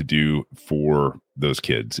willing to do for those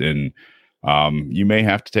kids? And you may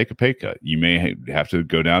have to take a pay cut. You may have to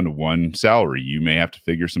go down to one salary. You may have to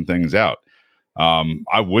figure some things out.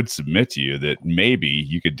 I would submit to you that maybe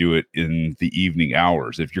you could do it in the evening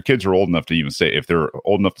hours. If your kids are old enough to even if they're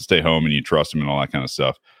old enough to stay home and you trust them and all that kind of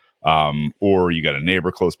stuff, or you got a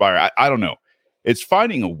neighbor close by, I don't know. It's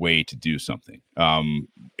finding a way to do something.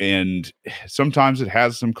 And sometimes it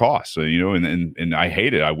has some costs, and I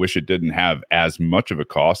hate it. I wish it didn't have as much of a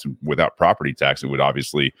cost. Without property tax, it would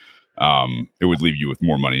obviously, it would leave you with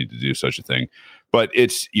more money to do such a thing. But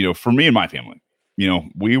it's, for me and my family,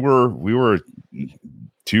 we were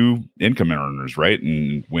two income earners, right?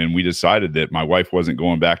 And when we decided that my wife wasn't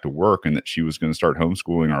going back to work and that she was going to start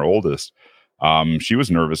homeschooling our oldest, she was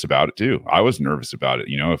nervous about it too. I was nervous about it.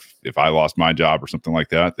 If I lost my job or something like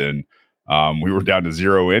that, then we were down to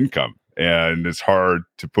zero income, and it's hard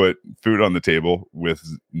to put food on the table with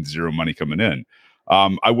zero money coming in.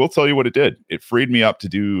 I will tell you what it did. It freed me up to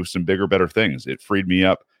do some bigger, better things. It freed me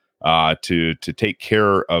up to take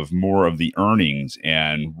care of more of the earnings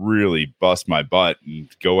and really bust my butt and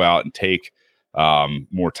go out and take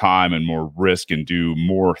more time and more risk and do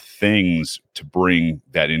more things to bring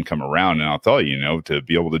that income around. And I'll tell you, to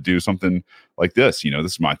be able to do something like this, this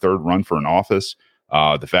is my third run for an office.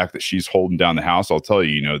 The fact that she's holding down the house, I'll tell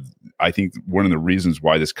you, I think one of the reasons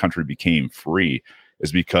why this country became free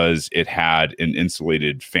is because it had an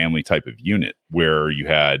insulated family type of unit where you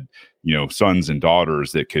had, sons and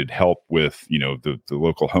daughters that could help with, the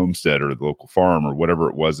local homestead or the local farm or whatever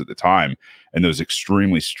it was at the time. And those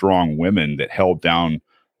extremely strong women that held down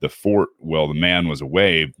the fort while the man was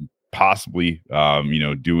away, possibly,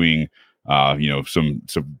 doing, some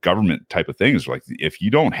government type of things. Like if you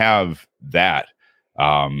don't have that,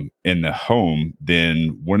 in the home,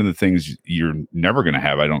 then one of the things you're never going to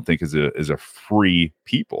have, I don't think, is a free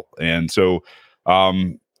people. And so,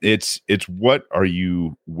 it's what are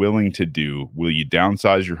you willing to do? Will you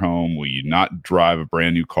downsize your home? Will you not drive a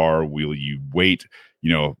brand new car? Will you wait,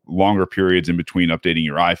 longer periods in between updating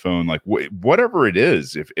your iPhone? Like whatever it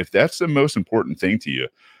is, if that's the most important thing to you,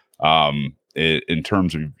 in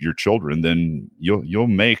terms of your children, then you'll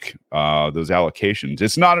make those allocations.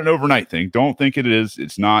 It's not an overnight thing. Don't think it is.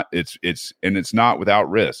 It's not. It's not without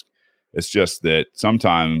risk. It's just that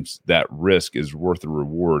sometimes that risk is worth the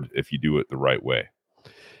reward if you do it the right way.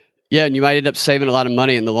 Yeah, and you might end up saving a lot of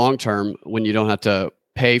money in the long term when you don't have to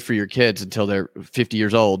pay for your kids until they're 50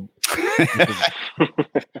 years old.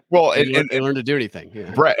 Well, they learn to do anything.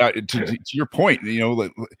 Yeah. Brett, to your point,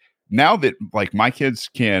 now that like my kids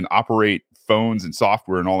can operate phones and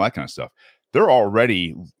software and all that kind of stuff, they're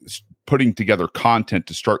already putting together content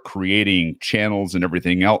to start creating channels and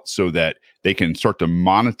everything else so that they can start to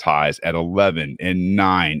monetize at 11 and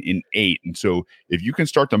 9 and 8. And so if you can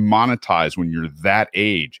start to monetize when you're that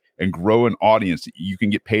age and grow an audience that you can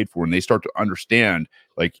get paid for, and they start to understand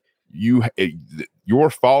like your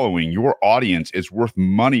following, your audience is worth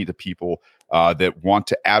money to people that want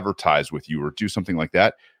to advertise with you or do something like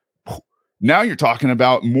that. Now you're talking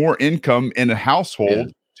about more income in a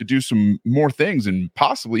household to do some more things and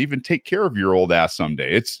possibly even take care of your old ass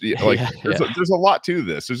someday. It's like there's a lot to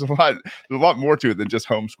this. There's a lot more to it than just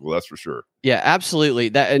homeschool. That's for sure. Yeah, absolutely.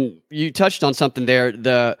 That, and you touched on something there.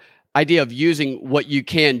 The idea of using what you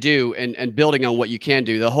can do and building on what you can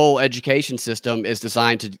do. The whole education system is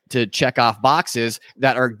designed to check off boxes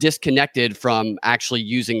that are disconnected from actually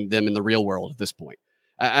using them in the real world at this point.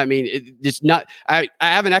 I mean, it's not. I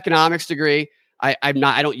have an economics degree. I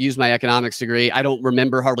don't use my economics degree. I don't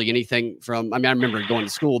remember hardly anything from. I mean, I remember going to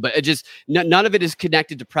school, but it just none of it is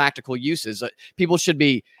connected to practical uses. People should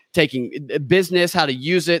be taking business, how to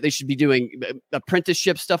use it. They should be doing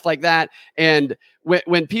apprenticeship stuff like that. And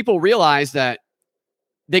when people realize that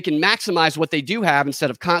they can maximize what they do have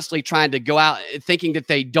instead of constantly trying to go out thinking that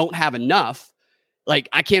they don't have enough, like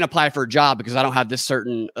I can't apply for a job because I don't have this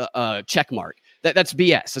certain check mark. That's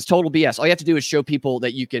BS. That's total BS. All you have to do is show people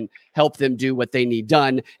that you can help them do what they need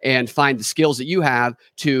done and find the skills that you have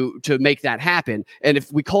to make that happen. And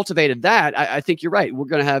if we cultivated that, I think you're right. We're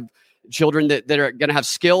going to have children that are going to have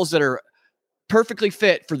skills that are perfectly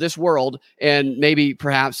fit for this world and maybe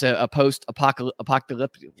perhaps a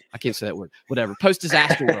post-apocalyptic, I can't say that word, whatever,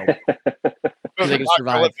 post-disaster world. So they can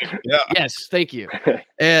survive. Yeah. Yes, thank you.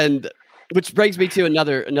 And which brings me to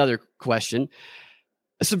another question.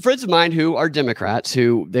 Some friends of mine who are Democrats,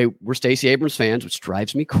 who they were Stacey Abrams fans, which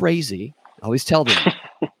drives me crazy. I always tell them,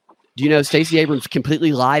 do you know Stacey Abrams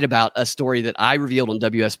completely lied about a story that I revealed on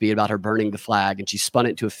WSB about her burning the flag, and she spun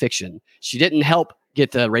it into a fiction. She didn't help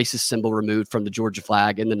get the racist symbol removed from the Georgia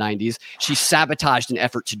flag in the 90s. She sabotaged an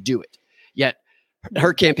effort to do it. Yet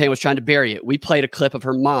her campaign was trying to bury it. We played a clip of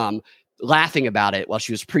her mom laughing about it while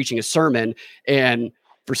she was preaching a sermon, and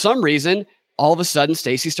for some reason, all of a sudden,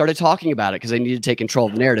 Stacey started talking about it because they needed to take control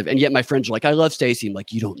of the narrative. And yet my friends are like, I love Stacey. I'm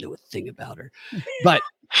like, you don't know a thing about her. But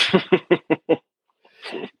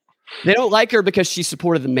they don't like her because she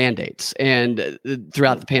supported the mandates and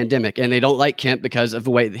throughout the pandemic. And they don't like Kemp because of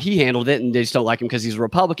the way that he handled it. And they just don't like him because he's a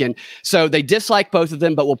Republican. So they dislike both of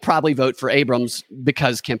them, but will probably vote for Abrams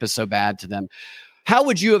because Kemp is so bad to them. How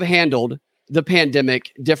would you have handled the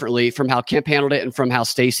pandemic differently from how Kemp handled it and from how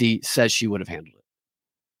Stacey says she would have handled it?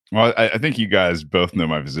 Well, I think you guys both know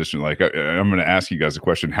my position. Like, I'm going to ask you guys a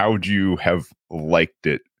question. How would you have liked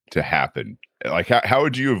it to happen? Like, how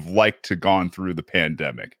would you have liked to gone through the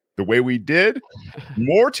pandemic the way we did?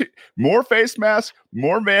 More face masks,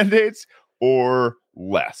 more mandates, or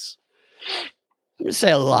less? I'm gonna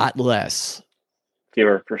say a lot less.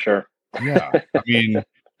 Fewer, for sure. Yeah, I mean,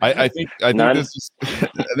 I think this is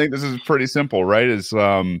I think this is pretty simple, right? Is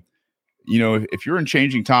if you're in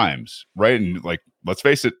changing times, right, and like let's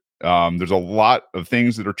face it, there's a lot of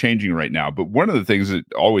things that are changing right now. But one of the things that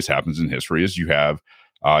always happens in history is you have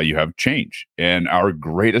change, and our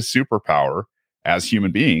greatest superpower as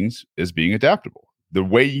human beings is being adaptable. The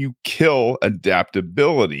way you kill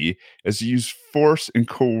adaptability is to use force and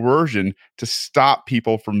coercion to stop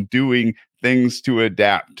people from doing things to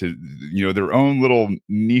adapt to, their own little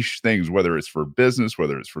niche things, whether it's for business,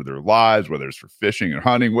 whether it's for their lives, whether it's for fishing and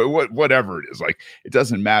hunting, whatever it is. Like, it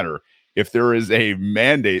doesn't matter. If there is a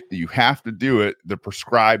mandate that you have to do it the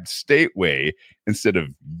prescribed state way instead of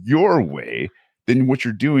your way, then what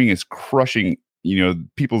you're doing is crushing,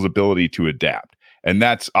 people's ability to adapt. And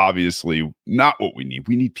that's obviously not what we need.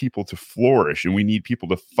 We need people to flourish, and we need people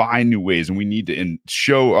to find new ways, and we need to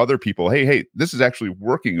show other people, hey, this is actually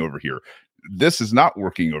working over here. This is not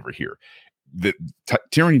working over here. The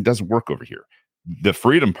tyranny doesn't work over here. The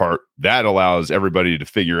freedom part, that allows everybody to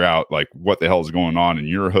figure out like what the hell is going on in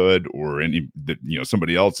your hood or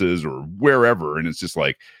somebody else's or wherever. And it's just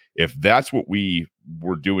like, if that's what we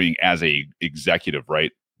were doing as a executive,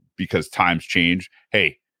 right? Because times change.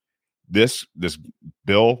 Hey, this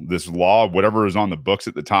bill, this law, whatever is on the books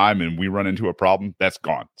at the time, and we run into a problem, that's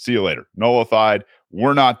gone. See you later. Nullified.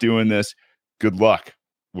 We're not doing this. Good luck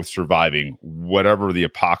with surviving whatever the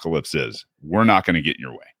apocalypse is. We're not going to get in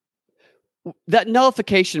your way. That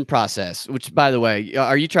nullification process, which, by the way,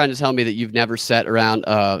 are you trying to tell me that you've never sat around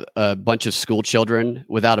a bunch of school children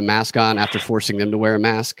without a mask on after forcing them to wear a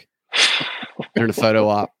mask during a photo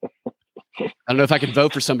op? I don't know if I could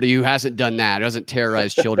vote for somebody who hasn't done that, doesn't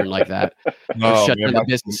terrorize children like that. No, shut down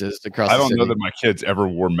businesses across the city. I don't know that my kids ever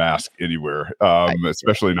wore masks anywhere,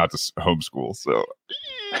 especially not to homeschool. So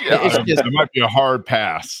it might be a hard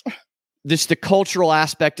pass. Just the cultural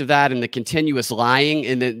aspect of that and the continuous lying.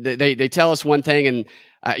 And they tell us one thing, and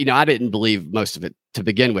I didn't believe most of it to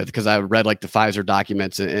begin with because I read like the Pfizer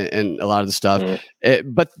documents and a lot of the stuff.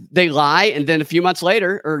 But they lie, and then a few months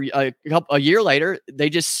later or a year later, they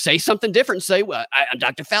just say something different. And say, "Well, I'm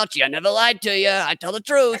Dr. Fauci. I never lied to you. I tell the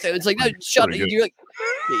truth." And it's like, no, shut up.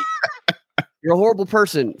 You're a horrible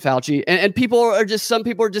person, Fauci. And some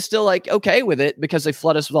people are just still like okay with it because they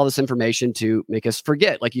flood us with all this information to make us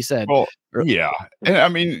forget, like you said. Well, yeah. And I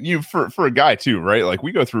mean, for a guy too, right? Like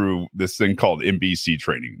we go through this thing called NBC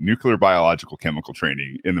training, nuclear biological chemical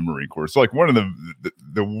training in the Marine Corps. So like one of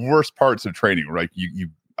the worst parts of training, right? You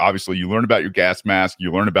obviously you learn about your gas mask,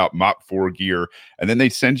 you learn about MOP 4 gear, and then they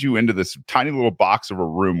send you into this tiny little box of a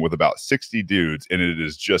room with about 60 dudes. And it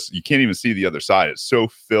is just, you can't even see the other side. It's so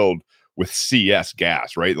filled with CS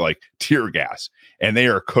gas, right? Like tear gas. And they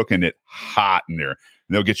are cooking it hot in there. And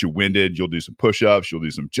they'll get you winded. You'll do some push-ups. You'll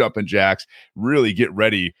do some jumping jacks. Really get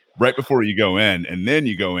ready right before you go in. And then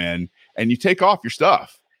you go in and you take off your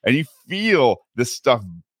stuff and you feel this stuff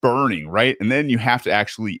burning, right? And then you have to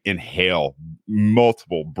actually inhale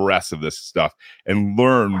multiple breaths of this stuff and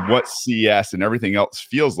learn what CS and everything else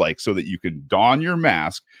feels like so that you can don your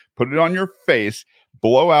mask, put it on your face,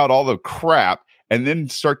 blow out all the crap, and then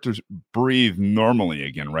start to breathe normally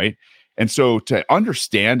again, right? And so to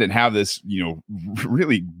understand and have this,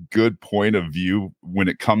 really good point of view when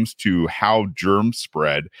it comes to how germs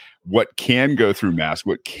spread, what can go through masks,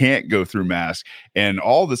 what can't go through masks, and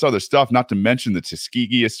all this other stuff, not to mention the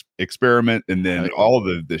Tuskegee experiment, and then all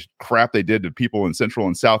of the crap they did to people in Central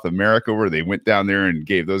and South America where they went down there and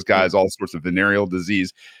gave those guys all sorts of venereal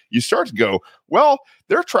disease. You start to go, well,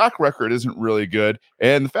 their track record isn't really good.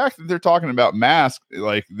 And the fact that they're talking about masks,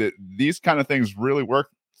 like these kind of things really work,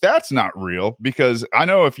 that's not real, because I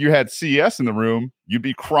know if you had CS in the room, you'd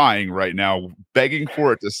be crying right now, begging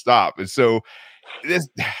for it to stop. And so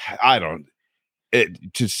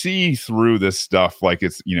to see through this stuff, like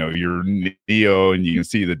it's, you're Neo and you can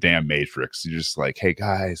see the damn Matrix. You're just like, hey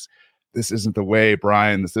guys, this isn't the way,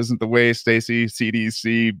 Brian. This isn't the way, Stacey,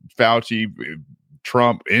 CDC, Fauci,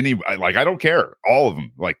 Trump, I don't care. All of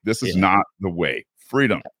them. Like, this is not the way.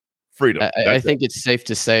 Freedom. I think it's safe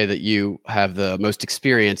to say that you have the most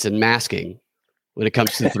experience in masking when it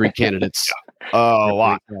comes to the three candidates. A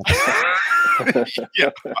lot. Yeah.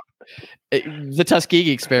 The Tuskegee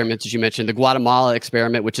experiment, as you mentioned, the Guatemala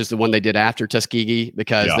experiment, which is the one they did after Tuskegee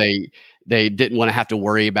because they didn't want to have to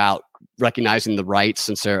worry about recognizing the rights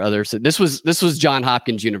since there are others. This was Johns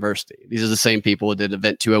Hopkins University. These are the same people who did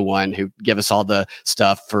Event 201 who give us all the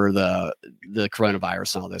stuff for the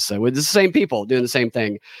coronavirus and all this. So it's the same people doing the same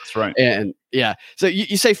thing. That's right. And yeah, so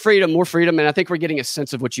you say freedom, more freedom, and I think we're getting a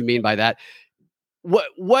sense of what you mean by that.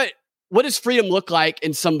 What does freedom look like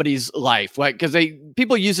in somebody's life? Like, because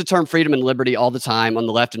people use the term freedom and liberty all the time on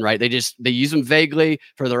the left and right. They use them vaguely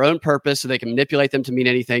for their own purpose, so they can manipulate them to mean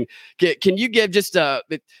anything. Can you give just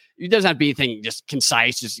it doesn't have to be anything just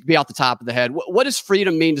concise, just be off the top of the head. What does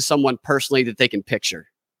freedom mean to someone personally that they can picture?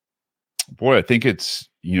 Boy, I think it's,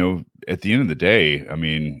 at the end of the day, I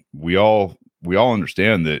mean, we all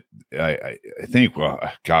understand that. I think, well,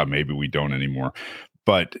 God, maybe we don't anymore,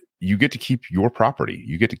 but you get to keep your property.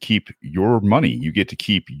 You get to keep your money. You get to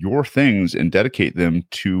keep your things and dedicate them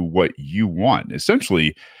to what you want,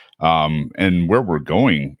 essentially. And where we're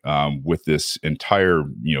going with this entire,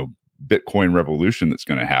 Bitcoin revolution that's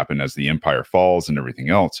going to happen as the empire falls and everything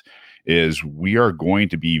else is we are going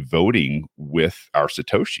to be voting with our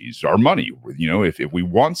Satoshis, our money. If we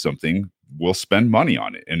want something, we'll spend money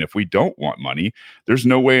on it. And if we don't want money, there's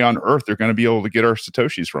no way on earth they're going to be able to get our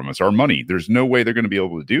Satoshis from us, our money. There's no way they're going to be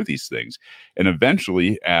able to do these things. And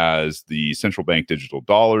eventually, as the central bank digital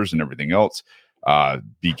dollars and everything else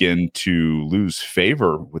begin to lose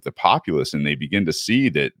favor with the populace, and they begin to see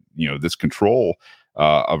that, this control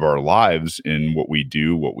of our lives in what we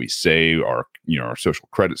do, what we say, our social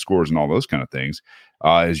credit scores and all those kind of things,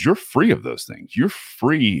 is you're free of those things. You're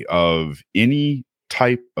free of any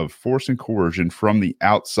type of force and coercion from the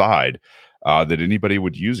outside that anybody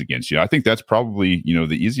would use against you. I think that's probably,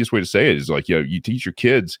 the easiest way to say it is like, you teach your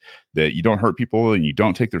kids that you don't hurt people and you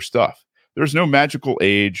don't take their stuff. There's no magical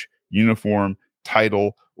age, uniform,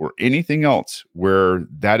 title, or anything else where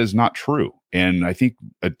that is not true. And I think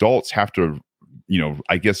adults have to,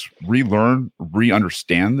 I guess, relearn,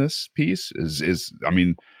 re-understand this piece is, I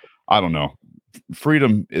mean, I don't know.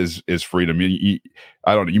 Freedom is freedom.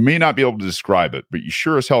 I don't know. You may not be able to describe it, but you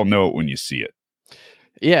sure as hell know it when you see it.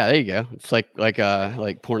 Yeah, there you go. It's like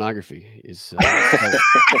pornography is.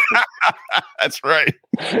 That's right.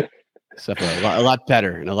 Except a lot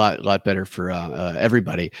better and a lot better for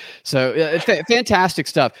everybody. So fantastic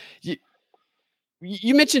stuff.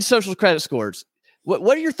 You mentioned social credit scores.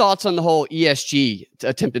 What are your thoughts on the whole ESG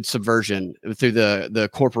attempted subversion through the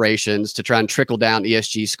corporations to try and trickle down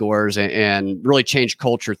ESG scores and really change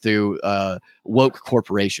culture through woke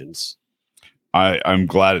corporations? I'm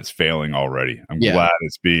glad it's failing already. I'm glad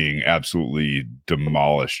it's being absolutely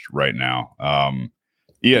demolished right now.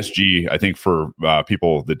 ESG, I think for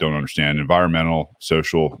people that don't understand, environmental,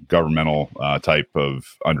 social, governmental type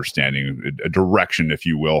of understanding, a direction, if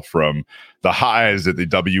you will, from the highs at the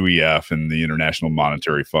WEF and the International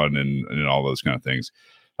Monetary Fund and all those kind of things.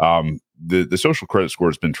 The social credit score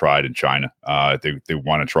has been tried in China. They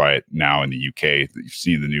want to try it now in the UK. You've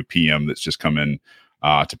seen the new PM that's just come in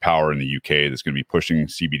to power in the UK that's going to be pushing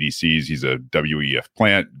CBDCs. He's a WEF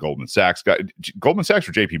plant, Goldman Sachs guy, Goldman Sachs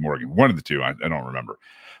or JP Morgan, one of the two. I don't remember.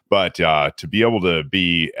 But to be able to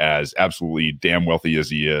be as absolutely damn wealthy as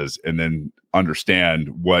he is, and then understand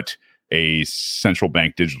what a central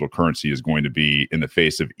bank digital currency is going to be in the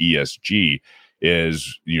face of ESG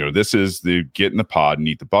is, this is the get in the pod and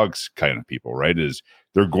eat the bugs kind of people, right? Is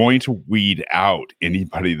they're going to weed out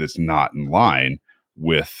anybody that's not in line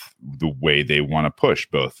with the way they want to push,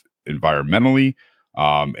 both environmentally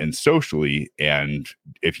and socially. And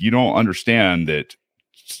if you don't understand that,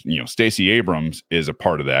 Stacey Abrams is a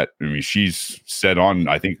part of that. I mean, she's said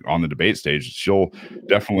I think on the debate stage, she'll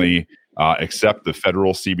definitely accept the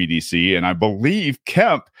federal CBDC. And I believe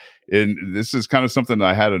Kemp, and this is kind of something that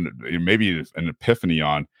I had maybe an epiphany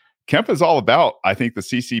on. Kemp is all about, I think, the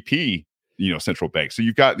CCP, central bank. So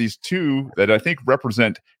you've got these two that I think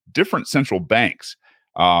represent different central banks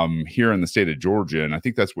here in the state of Georgia. And I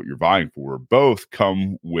think that's what you're vying for. Both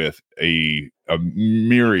come with a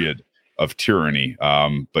myriad of tyranny.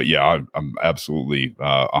 But yeah, I'm absolutely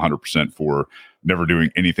 100% for never doing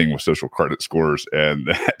anything with social credit scores, and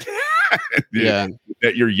that,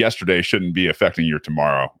 that your yesterday shouldn't be affecting your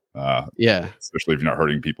tomorrow. Especially if you're not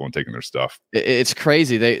hurting people and taking their stuff. It's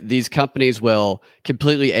crazy. These companies will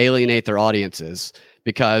completely alienate their audiences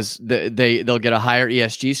because they'll get a higher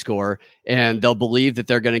ESG score and they'll believe that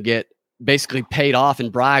they're going to get basically paid off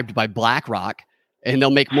and bribed by BlackRock, and they'll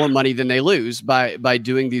make more money than they lose by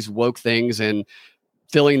doing these woke things and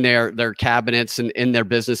filling their cabinets and in their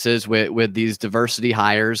businesses with these diversity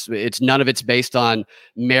hires. None of it's based on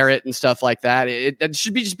merit and stuff like that. It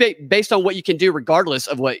should be just based on what you can do, regardless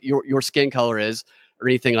of what your skin color is or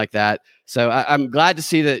anything like that. So I'm glad to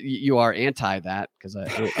see that you are anti that, because I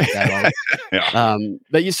don't like that at all. Yeah.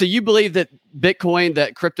 But you believe that Bitcoin,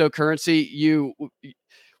 that cryptocurrency,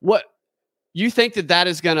 what you think that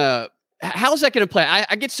is gonna, how is that gonna play?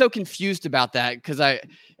 I get so confused about that, because I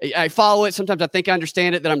follow it. Sometimes I think I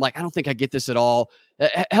understand it, then I'm like, I don't think I get this at all.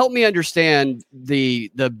 Help me understand the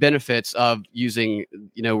benefits of using,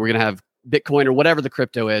 we're gonna have Bitcoin or whatever the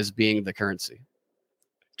crypto is being the currency.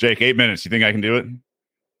 Jake, 8 minutes. You think I can do it?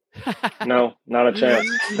 No, not a chance.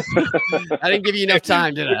 I didn't give you enough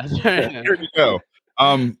time, did I? Here you go.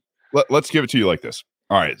 Let's give it to you like this.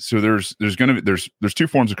 All right. So there's two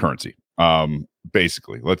forms of currency.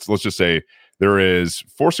 Basically, let's just say there is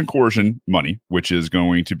force and coercion money, which is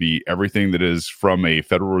going to be everything that is from a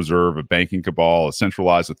Federal Reserve, a banking cabal, a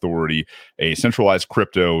centralized authority, a centralized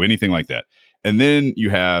crypto, anything like that. And then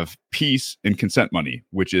you have peace and consent money,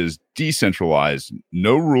 which is decentralized,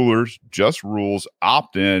 no rulers, just rules,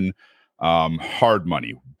 opt-in, hard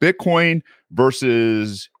money. Bitcoin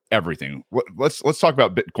versus everything. Let's talk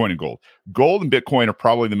about Bitcoin and gold. Gold and Bitcoin are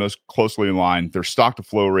probably the most closely aligned. Their stock to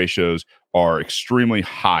flow ratios are extremely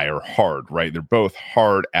high or hard, right? They're both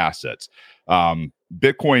hard assets.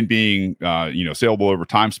 Bitcoin being saleable over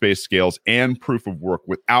time, space, scales, and proof of work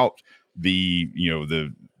without the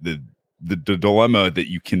dilemma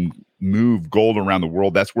that you can move gold around the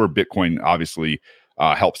world. That's where Bitcoin obviously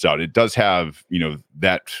helps out. It does have,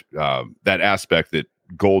 that aspect that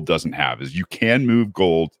gold doesn't have, is you can move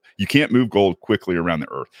gold. You can't move gold quickly around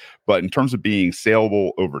the earth. But in terms of being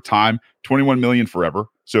saleable over time, 21 million forever.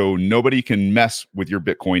 So nobody can mess with your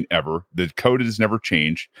Bitcoin ever. The code has never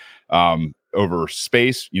changed. Over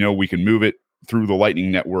space, we can move it through the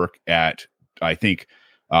Lightning Network at, I think,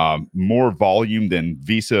 more volume than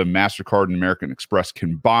Visa, MasterCard, and American Express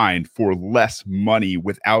combined for less money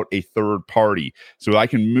without a third party. So I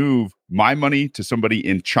can move my money to somebody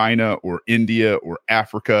in China or India or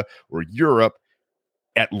Africa or Europe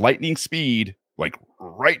at lightning speed, like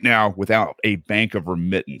right now, without a bank of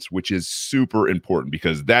remittance, which is super important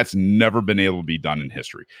because that's never been able to be done in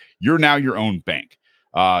history. You're now your own bank.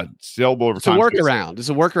 Saleable over time. It's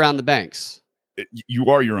a workaround the banks. You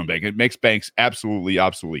are your own bank. It makes banks absolutely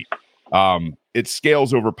obsolete. It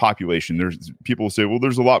scales over population. There's people say, well,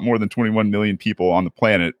 there's a lot more than 21 million people on the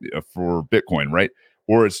planet for Bitcoin, right?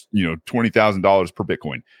 Or it's $20,000 per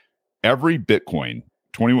Bitcoin. Every Bitcoin,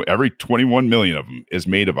 every 21 million of them is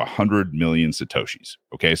made of 100 million Satoshis.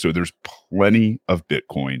 Okay, so there's plenty of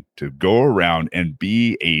Bitcoin to go around and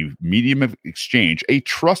be a medium of exchange, a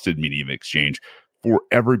trusted medium of exchange for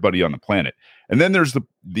everybody on the planet. And then there's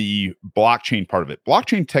the blockchain part of it.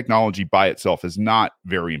 Blockchain technology by itself is not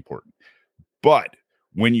very important. But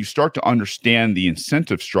when you start to understand the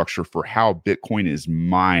incentive structure for how Bitcoin is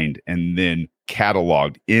mined and then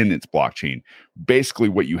cataloged in its blockchain, basically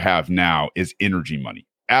what you have now is energy money,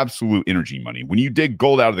 absolute energy money. When you dig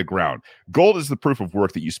gold out of the ground, gold is the proof of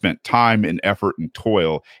work that you spent time and effort and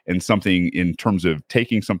toil in something, in terms of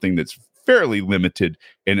taking something that's fairly limited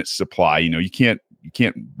in its supply. You can't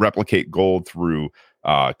replicate gold through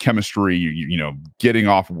chemistry. Getting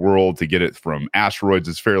off world to get it from asteroids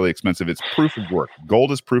is fairly expensive. It's proof of work.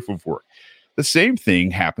 Gold is proof of work. The same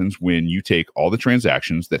thing happens when you take all the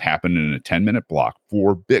transactions that happen in a 10-minute block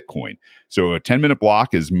for Bitcoin. So a 10-minute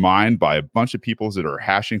block is mined by a bunch of people that are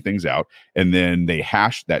hashing things out, and then they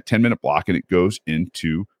hash that 10-minute block and it goes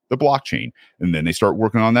into the blockchain, and then they start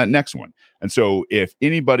working on that next one. And so if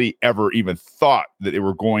anybody ever even thought that they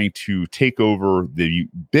were going to take over the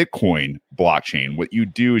Bitcoin blockchain, what you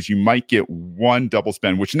do is you might get one double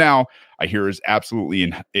spend, which now I hear is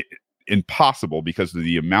absolutely impossible because of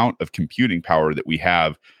the amount of computing power that we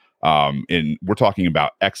have. And we're talking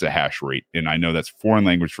about exahash rate. And I know that's foreign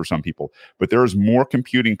language for some people, but there is more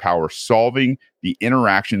computing power solving the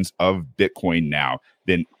interactions of Bitcoin now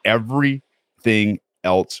than everything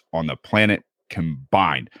else on the planet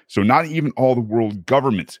combined. So not even all the world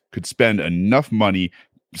governments could spend enough money,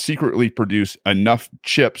 secretly produce enough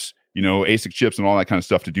chips, ASIC chips and all that kind of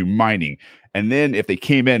stuff to do mining. And then if they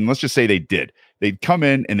came in, let's just say they'd come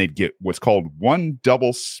in and they'd get what's called one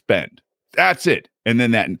double spend. That's it. And then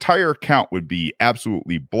that entire account would be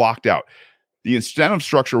absolutely blocked out. The incentive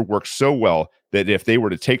structure works so well that if they were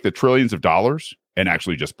to take the trillions of dollars and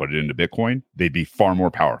actually just put it into Bitcoin, they'd be far more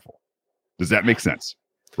powerful. Does that make sense?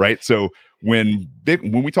 Right. So when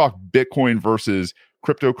we talk Bitcoin versus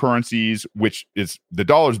cryptocurrencies, which is the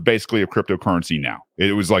dollar is basically a cryptocurrency now.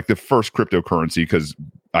 It was like the first cryptocurrency because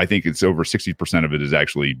I think it's over 60% of it is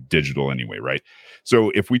actually digital anyway. Right. So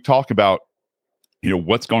if we talk about,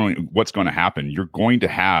 what's going to happen, you're going to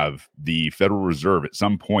have the Federal Reserve at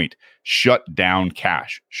some point shut down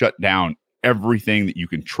cash, shut down everything that you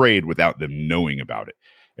can trade without them knowing about it.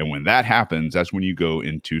 And when that happens, that's when you go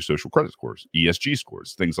into social credit scores, ESG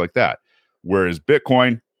scores, things like that. Whereas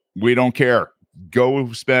Bitcoin, we don't care.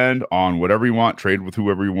 Go spend on whatever you want, trade with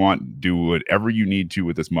whoever you want, do whatever you need to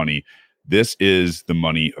with this money. This is the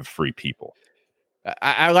money of free people.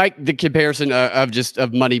 I like the comparison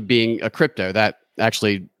of money being a crypto. That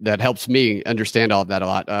helps me understand all of that a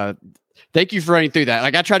lot. Thank you for running through that.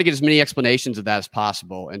 Like, I try to get as many explanations of that as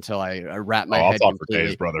possible until I wrap my head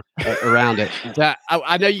completely around it.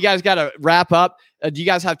 I know you guys got to wrap up. Do you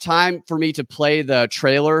guys have time for me to play the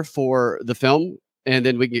trailer for the film, and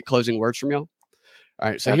then we can get closing words from y'all? All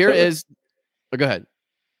right. So Here is. Oh, go ahead.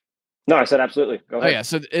 No, I said absolutely. Go ahead. Oh yeah.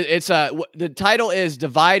 So it's the title is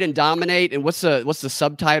 "Divide and Dominate," and what's the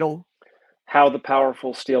subtitle? How the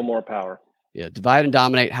powerful steal more power. Yeah, divide and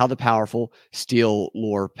dominate. How the powerful steal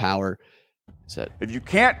more power. So, if you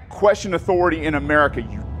can't question authority in America,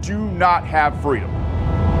 you do not have freedom.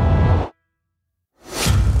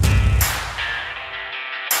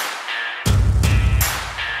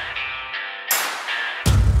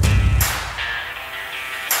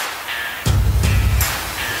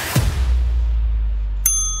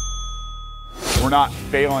 We're not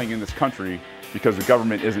failing in this country because the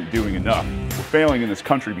government isn't doing enough. We're failing in this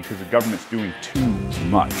country because the government's doing too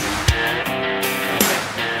much.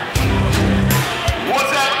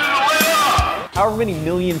 However many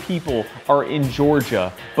million people are in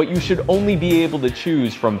Georgia, but you should only be able to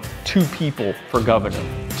choose from 2 people for governor,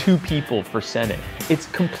 2 people for Senate. It's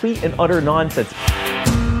complete and utter nonsense.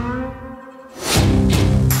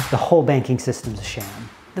 The whole banking system's a sham.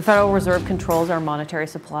 The Federal Reserve controls our monetary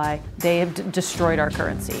supply. They have destroyed our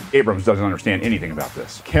currency. Abrams doesn't understand anything about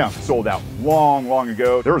this. Kemp sold out long, long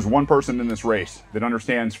ago. There was one person in this race that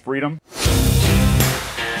understands freedom.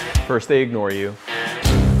 First they ignore you,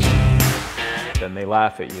 then they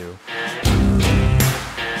laugh at you,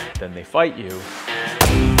 then they fight you,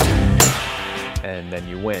 and then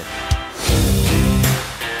you win.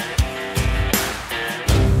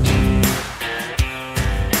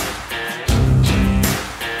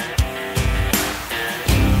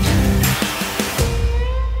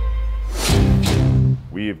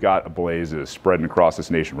 We've got a blaze that is spreading across this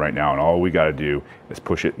nation right now, and all we got to do is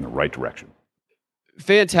push it in the right direction.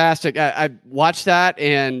 Fantastic. I watched that,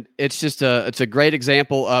 and it's a great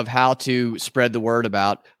example of how to spread the word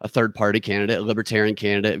about a third-party candidate, a libertarian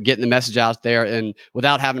candidate, getting the message out there, and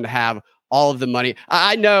without having to have all of the money.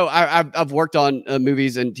 I know I've worked on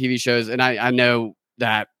movies and TV shows, and I know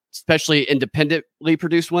that especially independently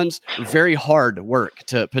produced ones, very hard work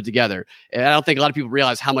to put together. And I don't think a lot of people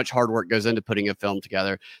realize how much hard work goes into putting a film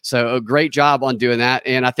together. So a great job on doing that.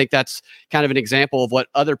 And I think that's kind of an example of what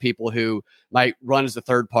other people who might run as a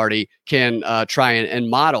third party can try and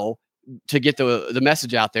model to get the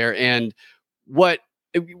message out there. And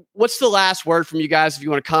what's the last word from you guys? If you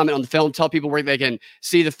want to comment on the film, tell people where they can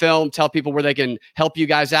see the film, tell people where they can help you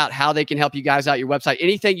guys out, how they can help you guys out, your website,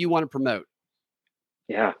 anything you want to promote.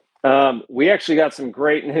 Yeah. We actually got some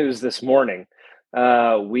great news this morning.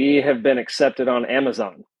 We have been accepted on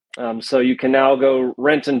Amazon. So you can now go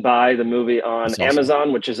rent and buy the movie on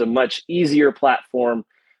Amazon, which is a much easier platform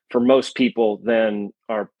for most people than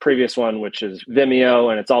our previous one, which is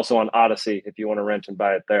Vimeo. And it's also on Odyssey if you want to rent and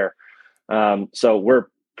buy it there. So we're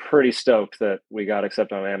pretty stoked that we got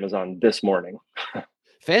accepted on Amazon this morning.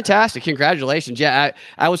 Fantastic. Congratulations. Yeah.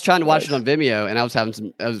 I was trying to watch it on Vimeo, and I was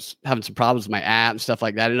having some problems with my app and stuff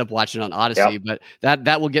like that. I ended up watching it on Odyssey, but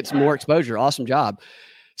that will get some more exposure. Awesome job.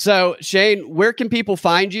 So Shane, where can people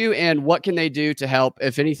find you, and what can they do to help,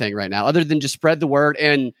 if anything, right now, other than just spread the word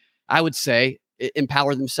and I would say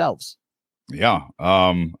empower themselves? Yeah.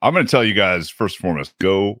 I'm going to tell you guys, first and foremost,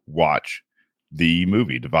 go watch the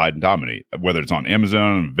movie Divide and Dominate, whether it's on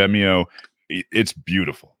Amazon, Vimeo. It's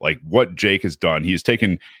beautiful. Like what Jake has done. He's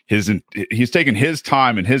taken his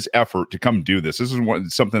time and his effort to come do this. This is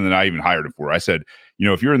something that I even hired him for. I said,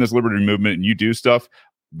 if you're in this liberty movement and you do stuff,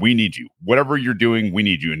 we need you. Whatever you're doing, we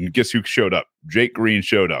need you. And guess who showed up? Jake Green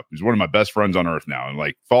showed up. He's one of my best friends on earth now,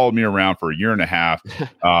 and followed me around for a year and a half.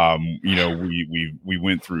 We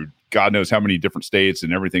went through God knows how many different states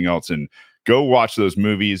and everything else. And go watch those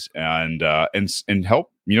movies and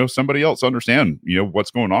help somebody else understand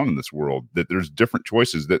what's going on in this world, that there's different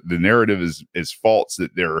choices, that the narrative is false,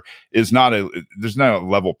 that there's not a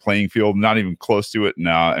level playing field, not even close to it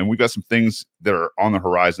now. And we've got some things that are on the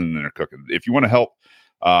horizon that are cooking. If you want to help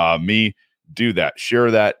me do that,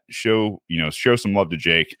 share that, show some love to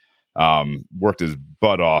Jake. Worked his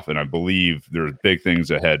butt off, and I believe there's big things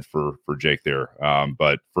ahead for Jake there.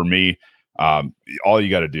 But for me, all you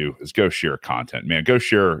got to do is go share content, man. Go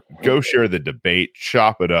share the debate,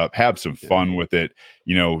 chop it up, have some fun with it.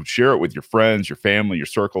 Share it with your friends, your family, your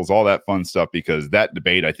circles, all that fun stuff, because that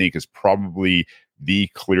debate, I think, is probably the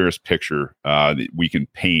clearest picture that we can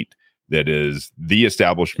paint, that is the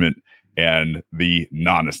establishment and the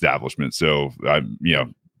non-establishment. So,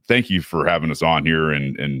 thank you for having us on here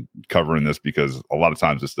and covering this, because a lot of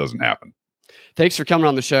times this doesn't happen. Thanks for coming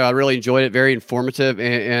on the show. I really enjoyed it. Very informative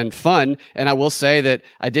and fun. And I will say that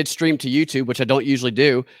I did stream to YouTube, which I don't usually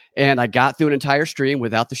do. And I got through an entire stream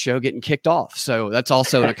without the show getting kicked off. So that's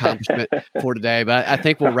also an accomplishment for today. But I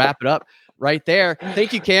think we'll wrap it up right there.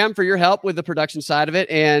 Thank you, Cam, for your help with the production side of it.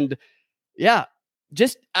 And yeah,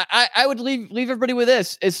 just I would leave everybody with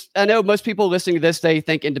this. I know most people listening to this, they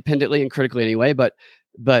think independently and critically anyway, but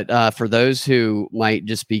for those who might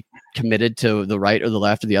just be committed to the right or the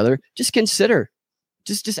left or the other, just consider,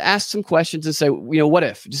 just ask some questions and say, what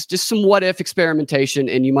if? Just some what if experimentation,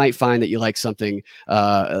 and you might find that you like something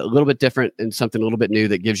a little bit different and something a little bit new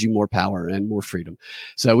that gives you more power and more freedom.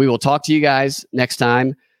 So we will talk to you guys next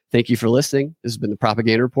time. Thank you for listening. This has been the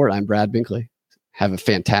Propaganda Report. I'm Brad Binkley. Have a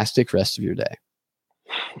fantastic rest of your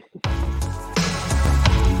day.